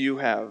do you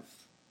have?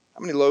 How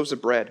many loaves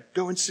of bread?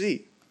 Go and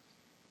see.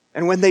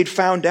 And when they'd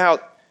found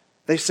out,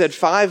 they said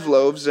 5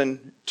 loaves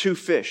and 2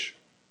 fish.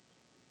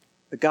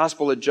 The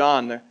Gospel of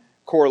John, the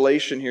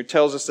correlation here,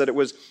 tells us that it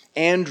was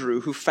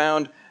Andrew who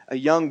found a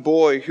young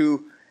boy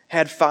who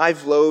had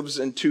 5 loaves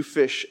and 2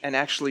 fish and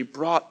actually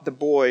brought the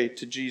boy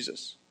to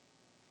Jesus.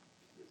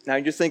 Now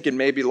you're thinking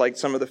maybe like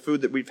some of the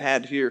food that we've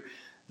had here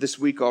this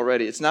week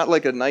already. It's not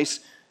like a nice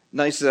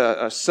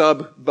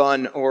sub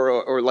bun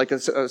or like a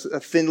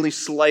thinly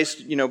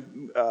sliced,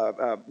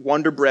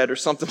 Wonder Bread or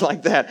something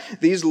like that.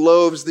 These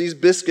loaves, these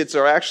biscuits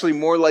are actually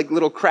more like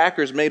little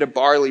crackers made of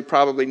barley,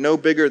 probably no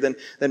bigger than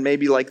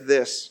maybe like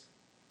this.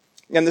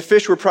 And the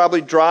fish were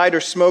probably dried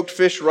or smoked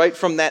fish right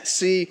from that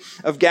Sea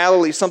of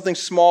Galilee, something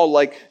small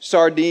like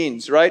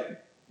sardines, right? A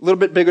little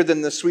bit bigger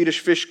than the Swedish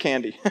fish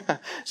candy.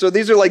 So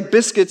these are like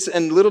biscuits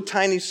and little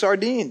tiny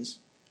sardines.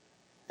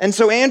 And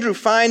so Andrew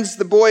finds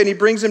the boy and he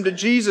brings him to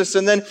Jesus.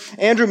 And then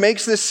Andrew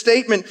makes this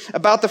statement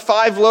about the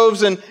 5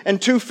 loaves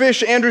and 2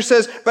 fish. Andrew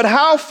says, but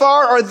how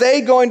far are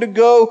they going to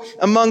go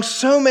among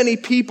so many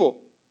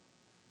people?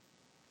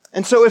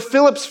 And so if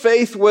Philip's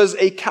faith was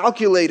a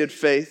calculated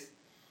faith,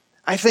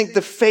 I think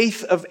the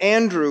faith of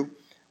Andrew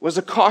was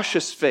a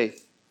cautious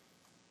faith.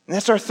 And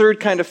that's our third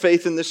kind of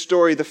faith in this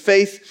story, the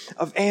faith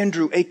of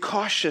Andrew, a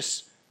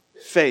cautious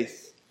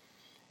faith.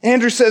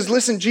 Andrew says,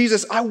 listen,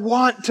 Jesus, I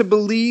want to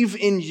believe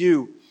in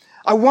you.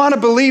 I want to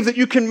believe that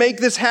you can make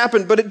this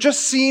happen, but it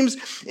just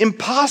seems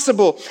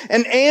impossible.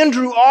 And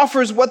Andrew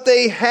offers what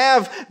they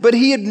have, but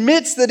he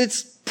admits that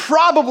it's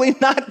probably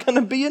not going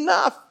to be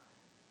enough.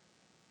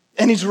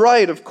 And he's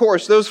right, of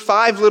course. Those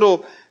 5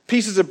 little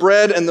pieces of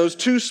bread and those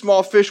 2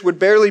 small fish would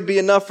barely be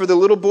enough for the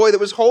little boy that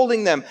was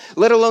holding them,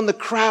 let alone the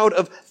crowd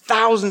of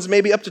thousands,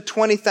 maybe up to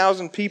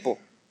 20,000 people.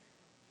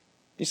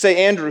 You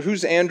say, Andrew,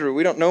 who's Andrew?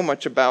 We don't know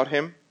much about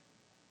him.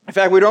 In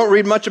fact, we don't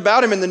read much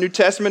about him in the New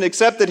Testament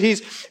except that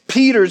he's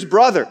Peter's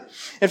brother.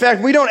 In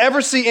fact, we don't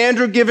ever see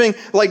Andrew giving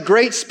like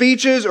great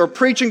speeches or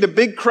preaching to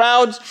big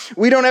crowds.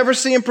 We don't ever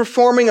see him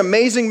performing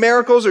amazing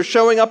miracles or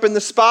showing up in the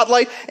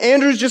spotlight.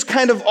 Andrew's just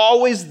kind of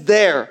always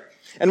there.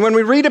 And when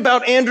we read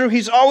about Andrew,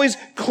 he's always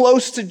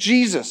close to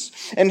Jesus.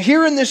 And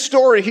here in this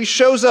story, he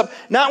shows up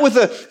not with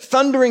a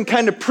thundering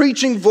kind of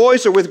preaching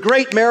voice or with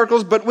great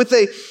miracles, but with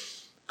a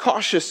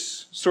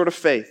cautious sort of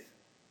faith.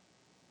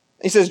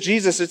 He says,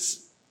 Jesus,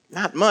 it's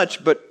not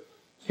much, but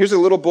here's a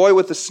little boy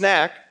with a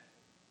snack.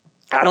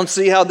 I don't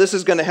see how this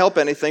is going to help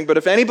anything, but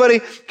if anybody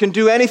can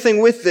do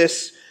anything with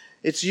this,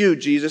 it's you,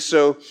 Jesus,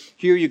 so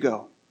here you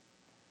go.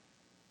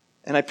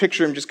 And I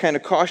picture him just kind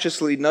of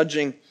cautiously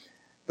nudging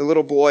the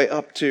little boy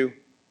up to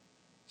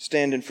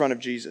stand in front of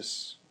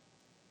Jesus.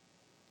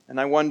 And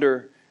I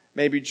wonder,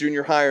 maybe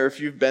junior high, or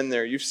if you've been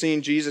there, you've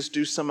seen Jesus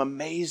do some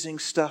amazing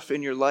stuff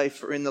in your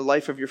life or in the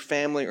life of your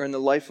family or in the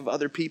life of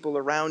other people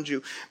around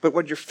you. But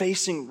what you're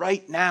facing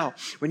right now,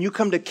 when you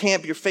come to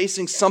camp, you're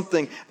facing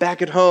something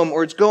back at home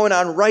or it's going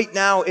on right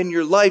now in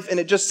your life and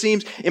it just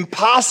seems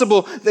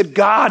impossible that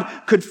God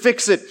could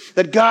fix it,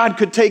 that God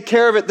could take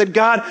care of it, that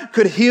God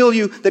could heal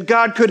you, that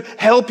God could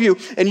help you.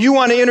 And you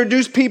want to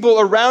introduce people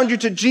around you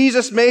to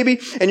Jesus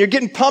maybe, and you're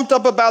getting pumped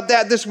up about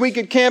that this week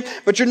at camp,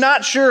 but you're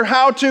not sure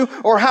how to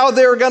or how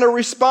they're going to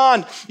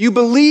respond. You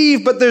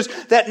believe, but there's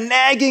that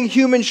nagging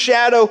human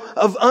shadow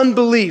of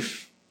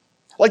unbelief.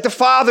 Like the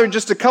father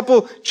just a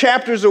couple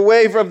chapters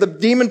away of the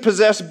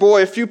demon-possessed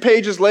boy, a few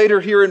pages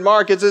later here in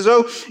Mark, it's as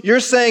though you're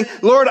saying,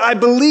 Lord, I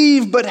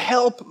believe, but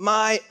help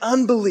my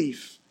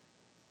unbelief.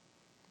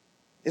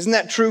 Isn't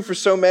that true for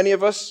so many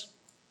of us?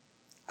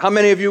 How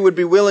many of you would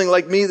be willing,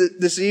 like me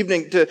this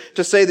evening,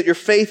 to say that your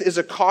faith is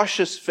a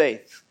cautious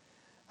faith?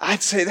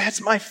 I'd say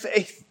that's my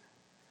faith.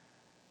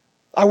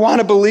 I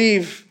want to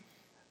believe,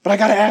 but I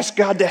got to ask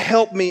God to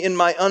help me in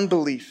my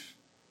unbelief.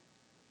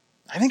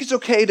 I think it's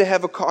okay to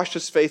have a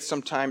cautious faith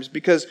sometimes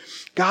because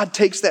God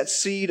takes that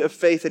seed of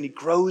faith and He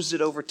grows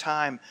it over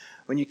time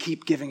when you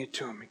keep giving it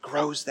to Him. He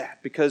grows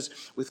that because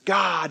with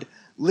God,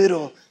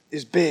 little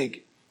is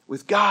big.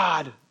 With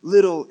God,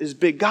 little is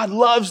big. God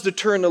loves to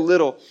turn a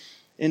little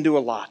into a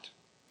lot.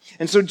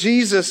 And so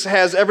Jesus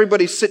has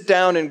everybody sit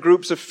down in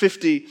groups of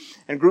 50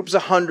 and groups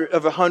of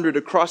 100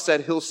 across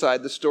that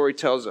hillside, the story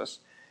tells us.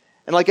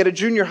 And like at a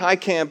junior high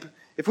camp,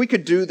 if we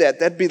could do that,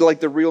 that'd be like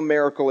the real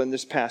miracle in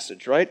this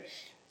passage, right?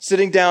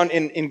 Sitting down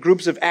in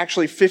groups of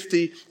actually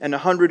 50 and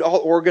 100, all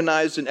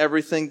organized and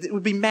everything. It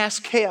would be mass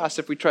chaos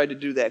if we tried to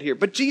do that here.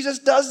 But Jesus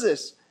does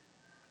this.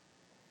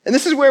 And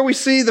this is where we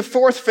see the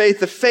fourth faith,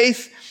 the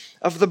faith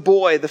of the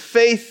boy, the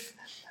faith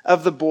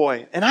of the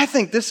boy. And I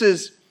think this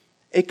is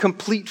a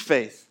complete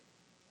faith.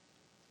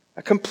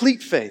 A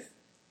complete faith.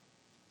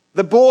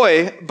 The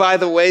boy, by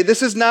the way,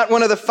 this is not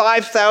one of the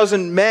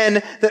 5,000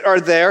 men that are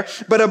there,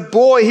 but a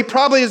boy. He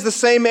probably is the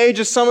same age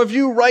as some of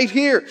you right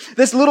here.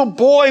 This little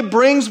boy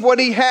brings what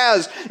he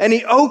has and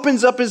he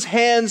opens up his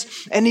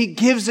hands and he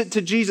gives it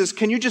to Jesus.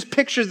 Can you just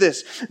picture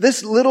this?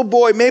 This little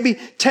boy, maybe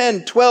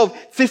 10, 12,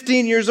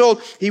 15 years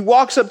old, he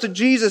walks up to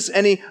Jesus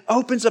and he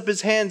opens up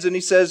his hands and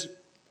he says,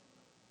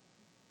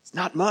 it's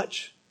not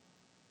much,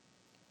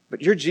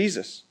 but you're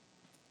Jesus,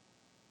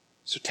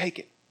 so take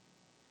it.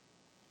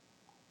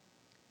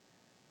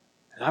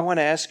 And I want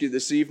to ask you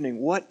this evening,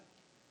 what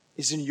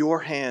is in your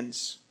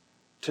hands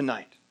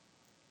tonight?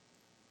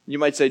 You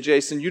might say,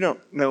 Jason, you don't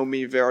know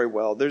me very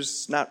well.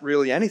 There's not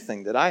really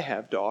anything that I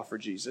have to offer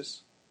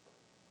Jesus.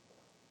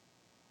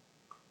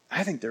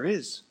 I think there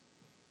is.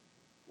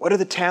 What are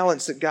the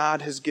talents that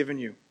God has given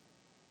you?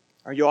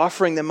 Are you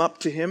offering them up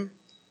to Him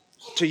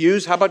to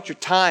use? How about your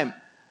time?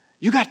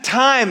 You got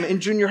time in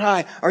junior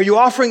high. Are you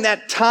offering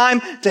that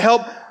time to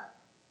help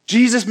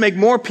Jesus make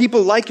more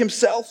people like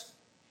Himself?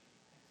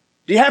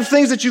 Do you have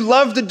things that you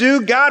love to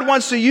do? God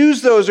wants to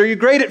use those. Are you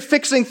great at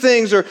fixing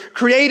things or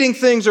creating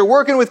things or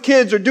working with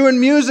kids or doing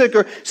music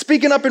or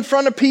speaking up in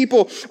front of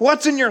people?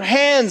 What's in your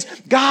hands?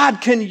 God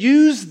can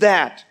use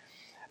that.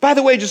 By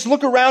the way, just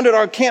look around at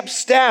our camp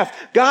staff.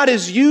 God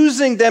is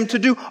using them to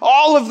do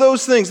all of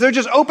those things. They're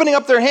just opening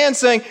up their hands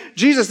saying,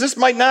 Jesus, this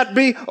might not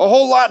be a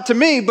whole lot to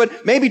me,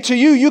 but maybe to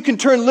you, you can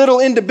turn little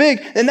into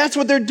big. And that's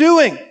what they're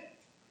doing.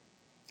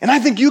 And I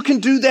think you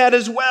can do that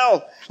as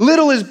well.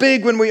 Little is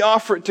big when we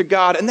offer it to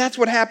God. And that's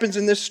what happens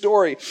in this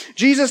story.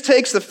 Jesus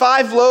takes the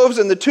 5 loaves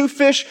and the 2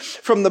 fish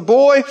from the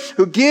boy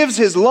who gives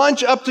his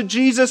lunch up to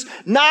Jesus,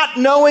 not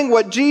knowing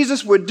what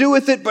Jesus would do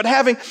with it, but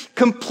having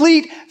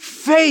complete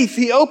faith.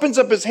 He opens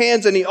up his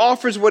hands and he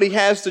offers what he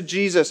has to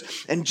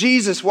Jesus. And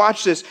Jesus,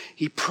 watch this,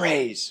 he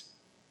prays.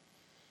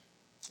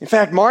 In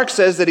fact, Mark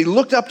says that he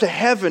looked up to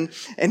heaven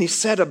and he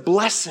said a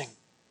blessing.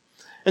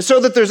 And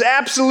so that there's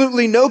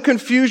absolutely no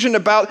confusion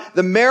about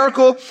the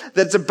miracle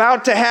that's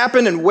about to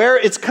happen and where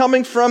it's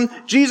coming from,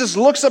 Jesus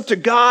looks up to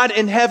God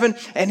in heaven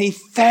and he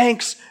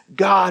thanks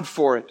God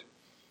for it.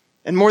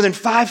 And more than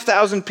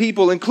 5,000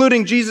 people,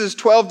 including Jesus'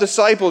 12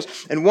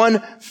 disciples and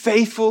one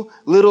faithful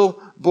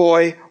little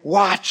boy,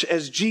 watch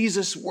as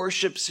Jesus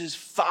worships his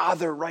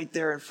Father right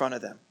there in front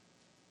of them.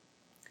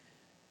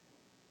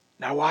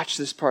 Now watch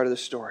this part of the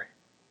story.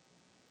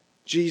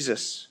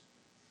 Jesus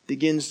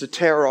begins to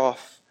tear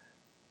off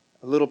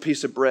a little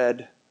piece of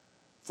bread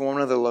from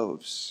one of the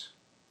loaves.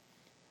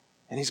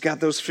 And he's got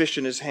those fish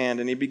in his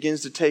hand, and he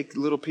begins to take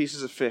little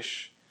pieces of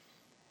fish,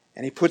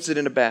 and he puts it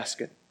in a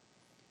basket.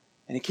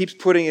 And he keeps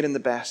putting it in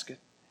the basket.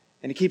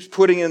 And he keeps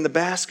putting it in the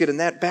basket, and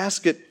that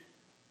basket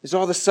is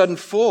all of a sudden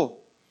full.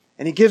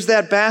 And he gives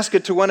that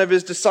basket to one of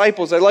his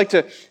disciples. I like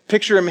to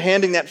picture him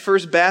handing that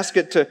first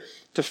basket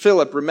to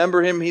Philip.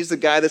 Remember him? He's the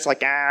guy that's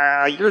like,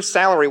 your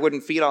salary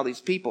wouldn't feed all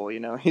these people, you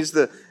know. He's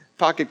the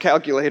pocket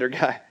calculator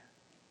guy.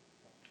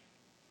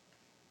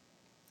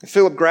 And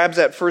Philip grabs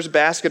that first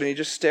basket and he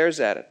just stares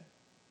at it.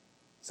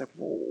 He's like,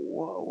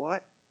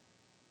 what?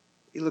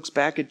 He looks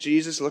back at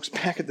Jesus, looks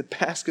back at the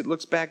basket,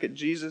 looks back at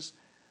Jesus.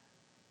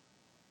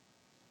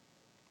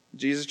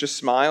 Jesus just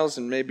smiles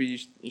and maybe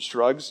he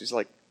shrugs. He's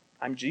like,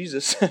 I'm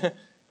Jesus. And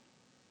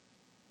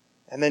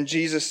then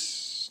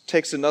Jesus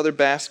takes another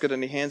basket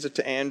and he hands it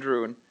to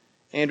Andrew. And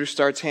Andrew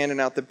starts handing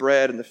out the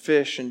bread and the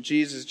fish, and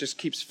Jesus just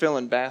keeps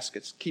filling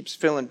baskets.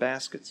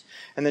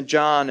 And then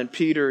John and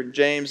Peter and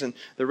James and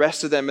the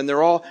rest of them, and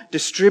they're all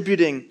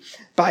distributing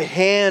by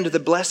hand the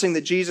blessing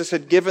that Jesus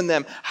had given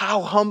them.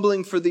 How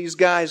humbling for these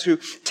guys who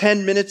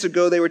 10 minutes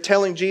ago they were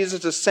telling Jesus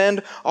to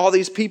send all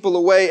these people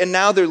away, and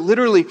now they're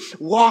literally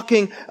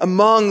walking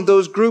among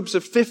those groups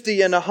of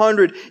 50 and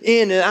 100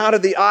 in and out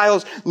of the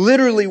aisles,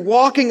 literally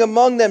walking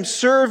among them,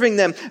 serving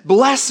them,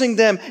 blessing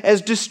them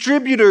as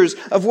distributors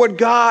of what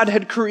God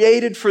had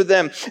created for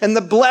them. And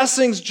the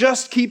blessings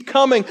just keep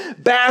coming.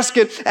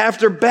 Basket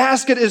after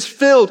basket is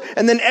filled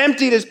and then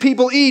emptied as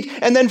people eat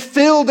and then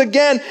filled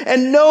again,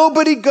 and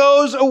nobody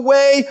goes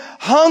away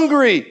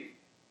hungry.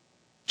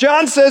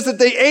 John says that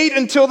they ate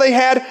until they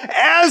had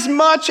as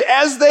much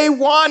as they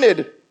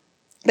wanted.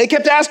 They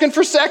kept asking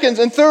for seconds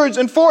and thirds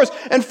and fourths,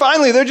 and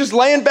finally they're just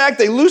laying back.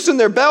 They loosen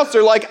their belts.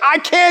 They're like, I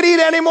can't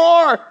eat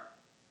anymore.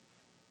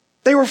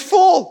 They were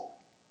full,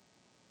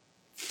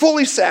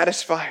 fully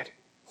satisfied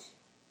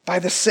by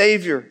the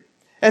Savior.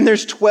 And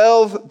there's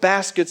 12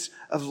 baskets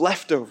of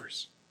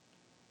leftovers.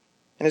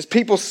 And as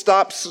people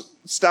stop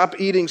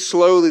eating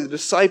slowly, the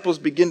disciples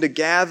begin to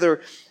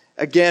gather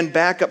again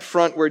back up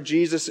front where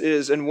Jesus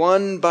is. And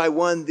one by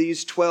one,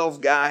 these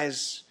 12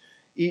 guys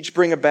each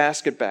bring a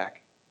basket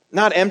back.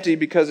 Not empty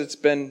because it's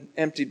been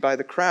emptied by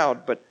the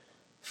crowd, but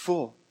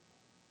full.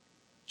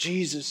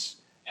 Jesus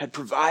had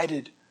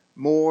provided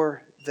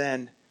more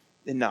than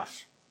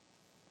enough.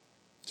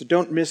 So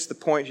don't miss the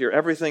point here.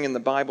 Everything in the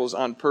Bible is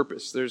on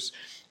purpose. There's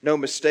no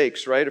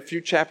mistakes, right? A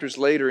few chapters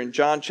later, in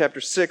John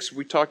chapter 6,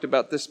 we talked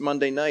about this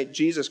Monday night,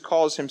 Jesus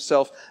calls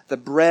himself the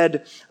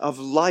bread of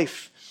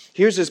life.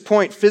 Here's his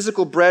point.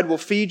 Physical bread will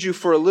feed you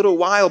for a little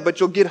while, but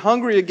you'll get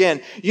hungry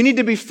again. You need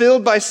to be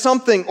filled by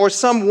something or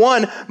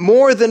someone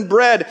more than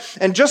bread.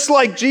 And just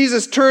like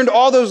Jesus turned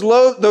all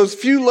those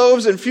few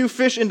loaves and few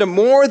fish into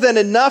more than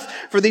enough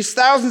for these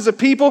thousands of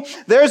people,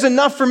 there's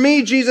enough for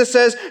me, Jesus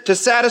says, to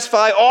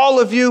satisfy all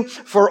of you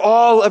for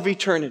all of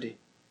eternity.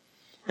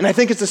 And I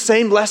think it's the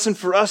same lesson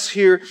for us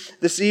here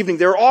this evening.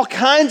 There are all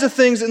kinds of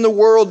things in the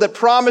world that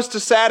promise to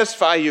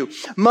satisfy you.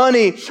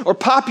 Money or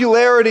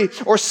popularity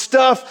or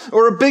stuff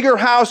or a bigger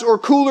house or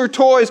cooler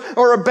toys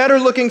or a better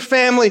looking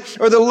family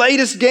or the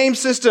latest game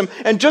system.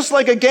 And just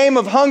like a game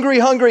of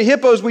hungry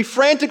hippos, we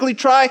frantically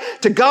try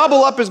to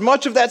gobble up as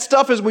much of that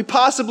stuff as we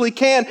possibly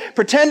can,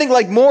 pretending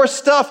like more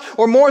stuff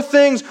or more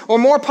things or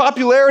more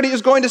popularity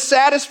is going to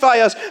satisfy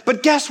us.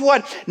 But guess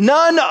what?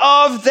 None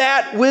of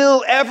that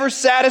will ever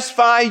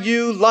satisfy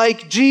you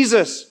like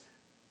Jesus.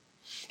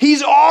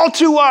 He's all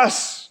to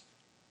us.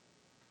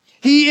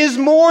 He is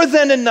more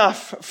than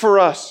enough for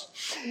us.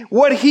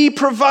 What he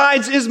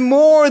provides is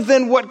more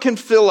than what can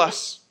fill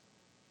us.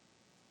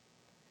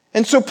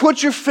 And so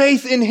put your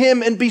faith in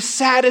him and be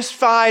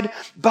satisfied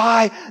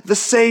by the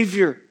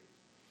Savior.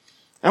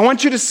 I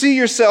want you to see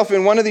yourself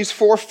in one of these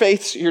four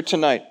faiths here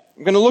tonight.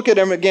 I'm going to look at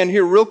them again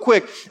here real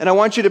quick, and I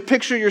want you to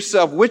picture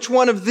yourself. Which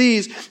one of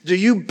these do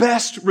you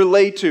best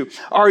relate to?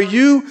 Are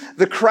you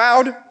the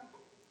crowd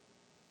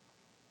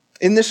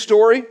in this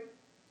story?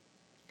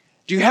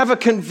 Do you have a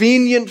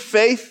convenient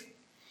faith?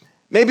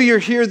 Maybe you're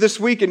here this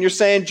week and you're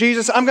saying,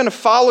 Jesus, I'm going to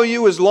follow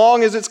you as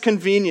long as it's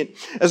convenient.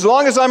 As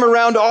long as I'm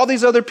around all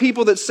these other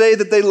people that say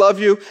that they love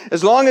you.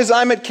 As long as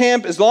I'm at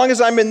camp. As long as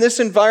I'm in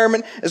this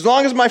environment. As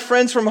long as my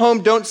friends from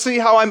home don't see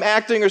how I'm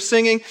acting or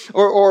singing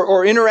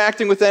or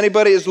interacting with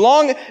anybody. As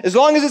long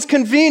as it's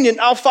convenient,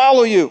 I'll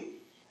follow you.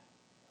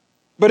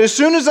 But as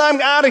soon as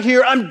I'm out of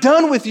here, I'm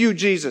done with you,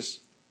 Jesus.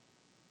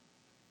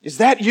 Is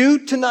that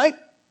you tonight?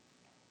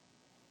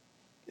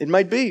 It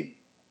might be.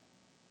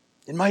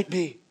 It might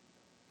be.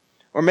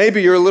 Or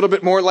maybe you're a little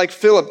bit more like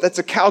Philip. That's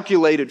a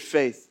calculated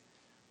faith.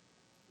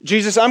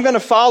 Jesus, I'm going to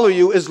follow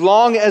you as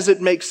long as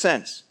it makes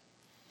sense.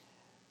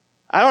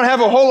 I don't have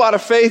a whole lot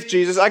of faith,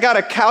 Jesus. I got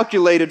a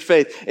calculated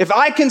faith. If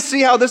I can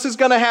see how this is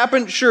going to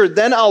happen, sure,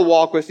 then I'll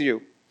walk with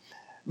you.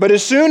 But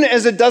as soon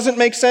as it doesn't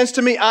make sense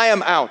to me, I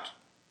am out.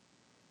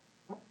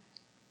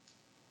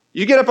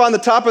 You get up on the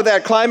top of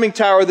that climbing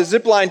tower, the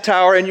zip line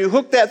tower, and you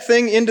hook that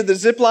thing into the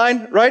zip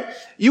line, right?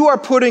 You are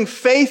putting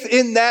faith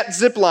in that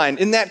zip line,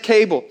 in that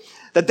cable.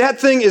 That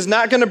thing is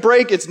not going to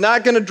break, it's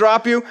not going to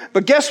drop you.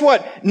 But guess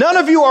what? None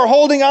of you are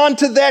holding on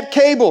to that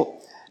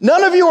cable.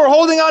 None of you are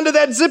holding on to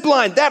that zip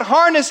line. That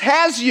harness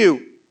has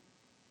you.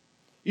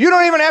 You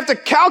don't even have to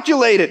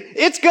calculate it.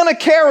 It's going to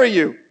carry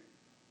you.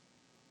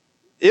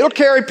 It'll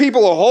carry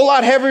people a whole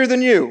lot heavier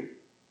than you.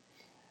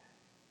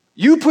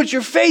 You put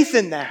your faith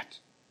in that.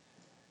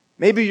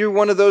 Maybe you're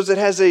one of those that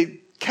has a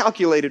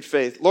calculated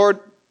faith. Lord,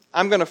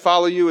 I'm going to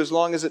follow you as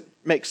long as it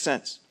makes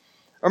sense.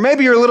 Or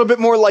maybe you're a little bit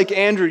more like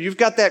Andrew. You've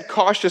got that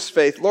cautious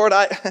faith. Lord,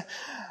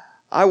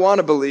 I want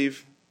to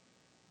believe.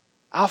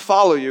 I'll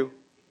follow you.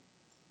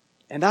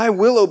 And I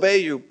will obey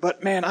you.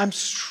 But man, I'm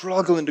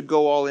struggling to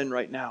go all in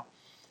right now.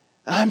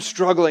 I'm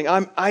struggling.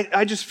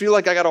 I just feel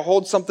like I got to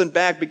hold something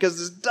back because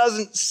this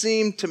doesn't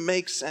seem to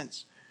make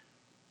sense.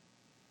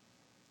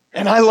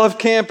 And I love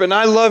camp, and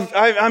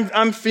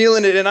I'm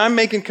feeling it, and I'm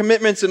making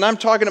commitments, and I'm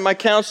talking to my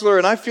counselor,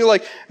 and I feel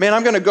like, man,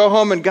 I'm going to go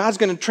home, and God's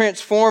going to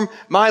transform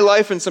my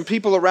life and some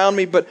people around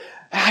me, but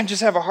I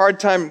just have a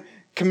hard time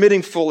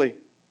committing fully.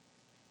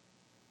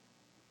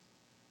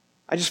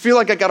 I just feel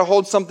like I got to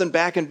hold something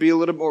back and be a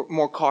little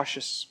more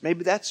cautious.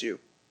 Maybe that's you.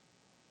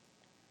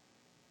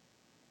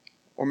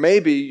 Or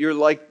maybe you're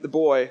like the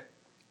boy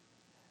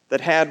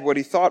that had what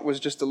he thought was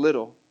just a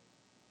little,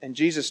 and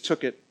Jesus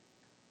took it.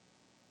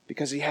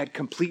 Because he had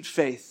complete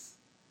faith.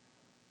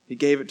 He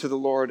gave it to the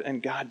Lord,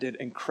 and God did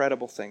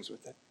incredible things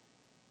with it.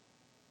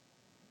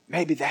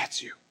 Maybe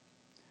that's you.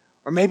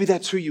 Or maybe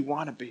that's who you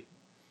want to be.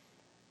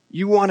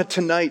 You want to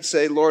tonight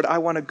say, Lord, I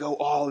want to go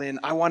all in.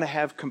 I want to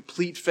have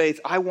complete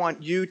faith. I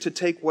want you to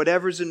take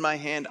whatever's in my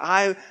hand.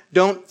 I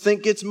don't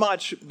think it's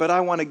much, but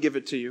I want to give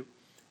it to you.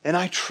 And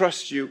I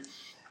trust you.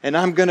 And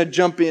I'm going to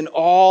jump in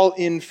all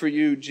in for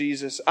you,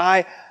 Jesus.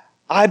 I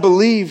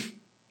believe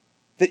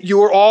that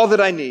you are all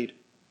that I need.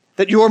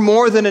 That you are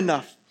more than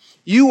enough.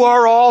 You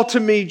are all to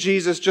me,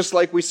 Jesus, just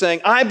like we sang.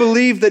 I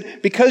believe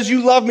that because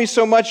you love me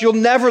so much, you'll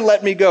never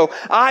let me go.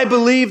 I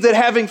believe that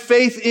having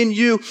faith in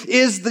you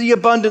is the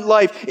abundant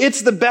life.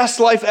 It's the best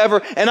life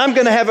ever. And I'm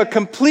going to have a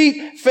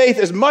complete faith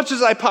as much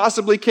as I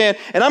possibly can.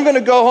 And I'm going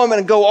to go home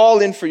and go all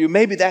in for you.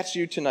 Maybe that's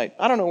you tonight.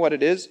 I don't know what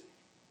it is.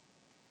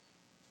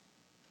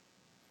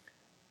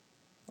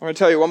 I'm going to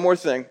tell you one more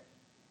thing.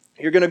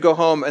 You're going to go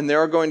home, and there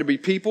are going to be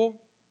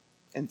people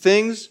and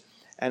things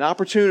and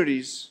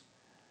opportunities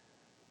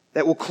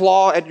that will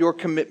claw at your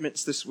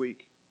commitments this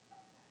week.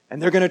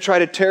 And they're going to try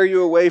to tear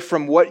you away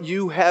from what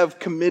you have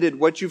committed,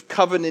 what you've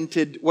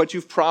covenanted, what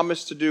you've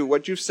promised to do,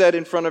 what you've said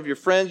in front of your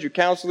friends, your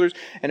counselors,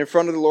 and in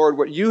front of the Lord,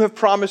 what you have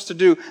promised to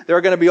do. There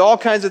are going to be all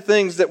kinds of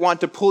things that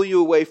want to pull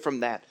you away from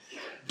that.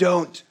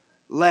 Don't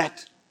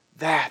let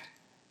that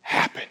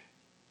happen.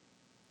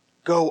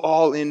 Go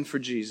all in for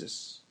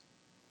Jesus.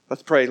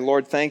 Let's pray.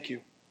 Lord, thank you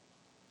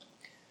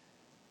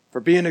for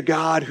being a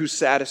God who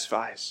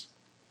satisfies.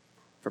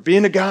 For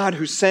being a God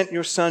who sent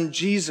your Son,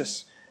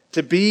 Jesus,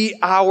 to be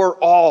our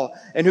all,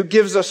 and who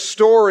gives us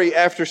story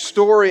after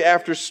story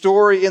after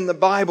story in the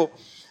Bible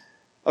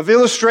of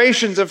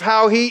illustrations of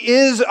how He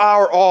is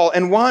our all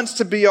and wants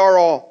to be our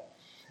all.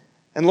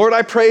 And Lord,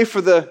 I pray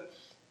for the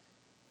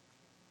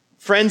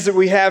friends that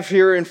we have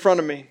here in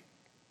front of me.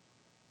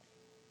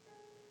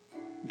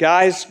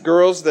 Guys,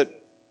 girls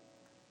that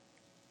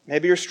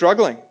maybe you're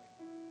struggling.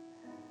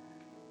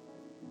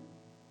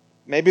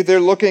 Maybe they're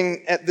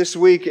looking at this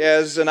week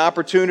as an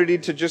opportunity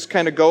to just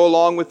kind of go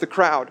along with the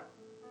crowd.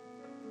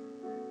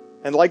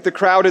 And like the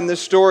crowd in this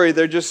story,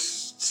 they're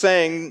just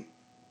saying,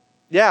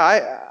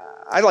 yeah,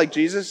 I like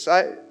Jesus.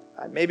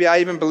 Maybe I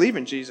even believe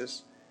in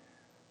Jesus.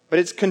 But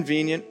it's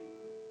convenient.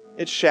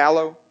 It's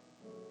shallow.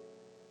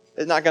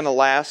 It's not going to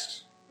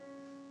last.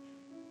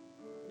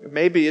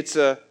 Maybe it's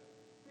a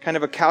kind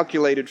of a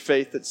calculated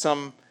faith that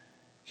some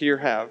here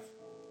have.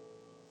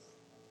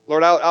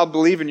 Lord, I'll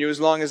believe in you as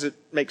long as it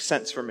makes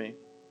sense for me.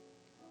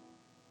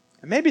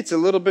 And maybe it's a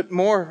little bit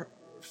more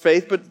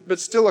faith, but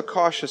still a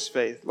cautious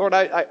faith. Lord,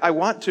 I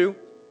want to.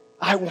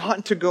 I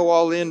want to go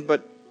all in,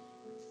 but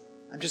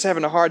I'm just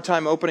having a hard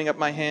time opening up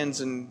my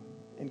hands and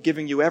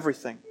giving you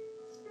everything.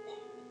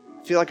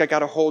 I feel like I got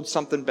to hold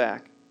something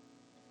back.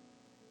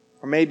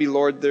 Or maybe,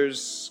 Lord,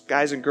 there's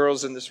guys and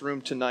girls in this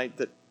room tonight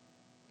that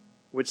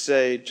would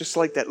say, just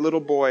like that little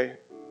boy,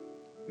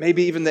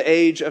 maybe even the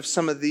age of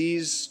some of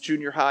these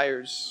junior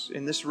hires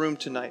in this room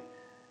tonight,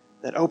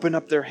 that opened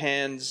up their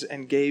hands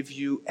and gave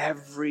you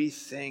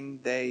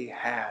everything they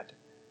had.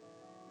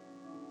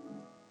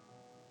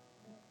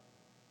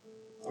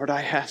 Lord,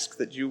 I ask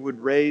that you would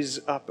raise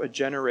up a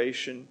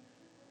generation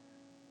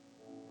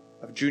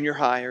of junior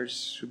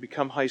hires who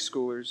become high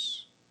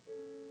schoolers,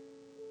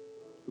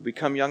 who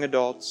become young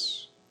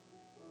adults,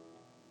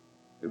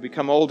 who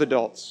become old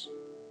adults,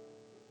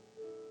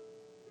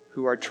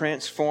 who are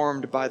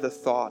transformed by the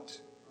thought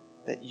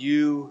that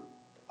you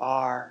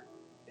are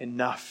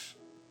enough.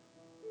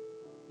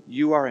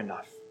 You are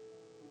enough.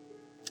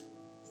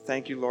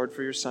 Thank you, Lord,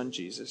 for your Son,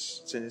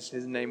 Jesus. It's in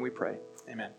His name we pray. Amen.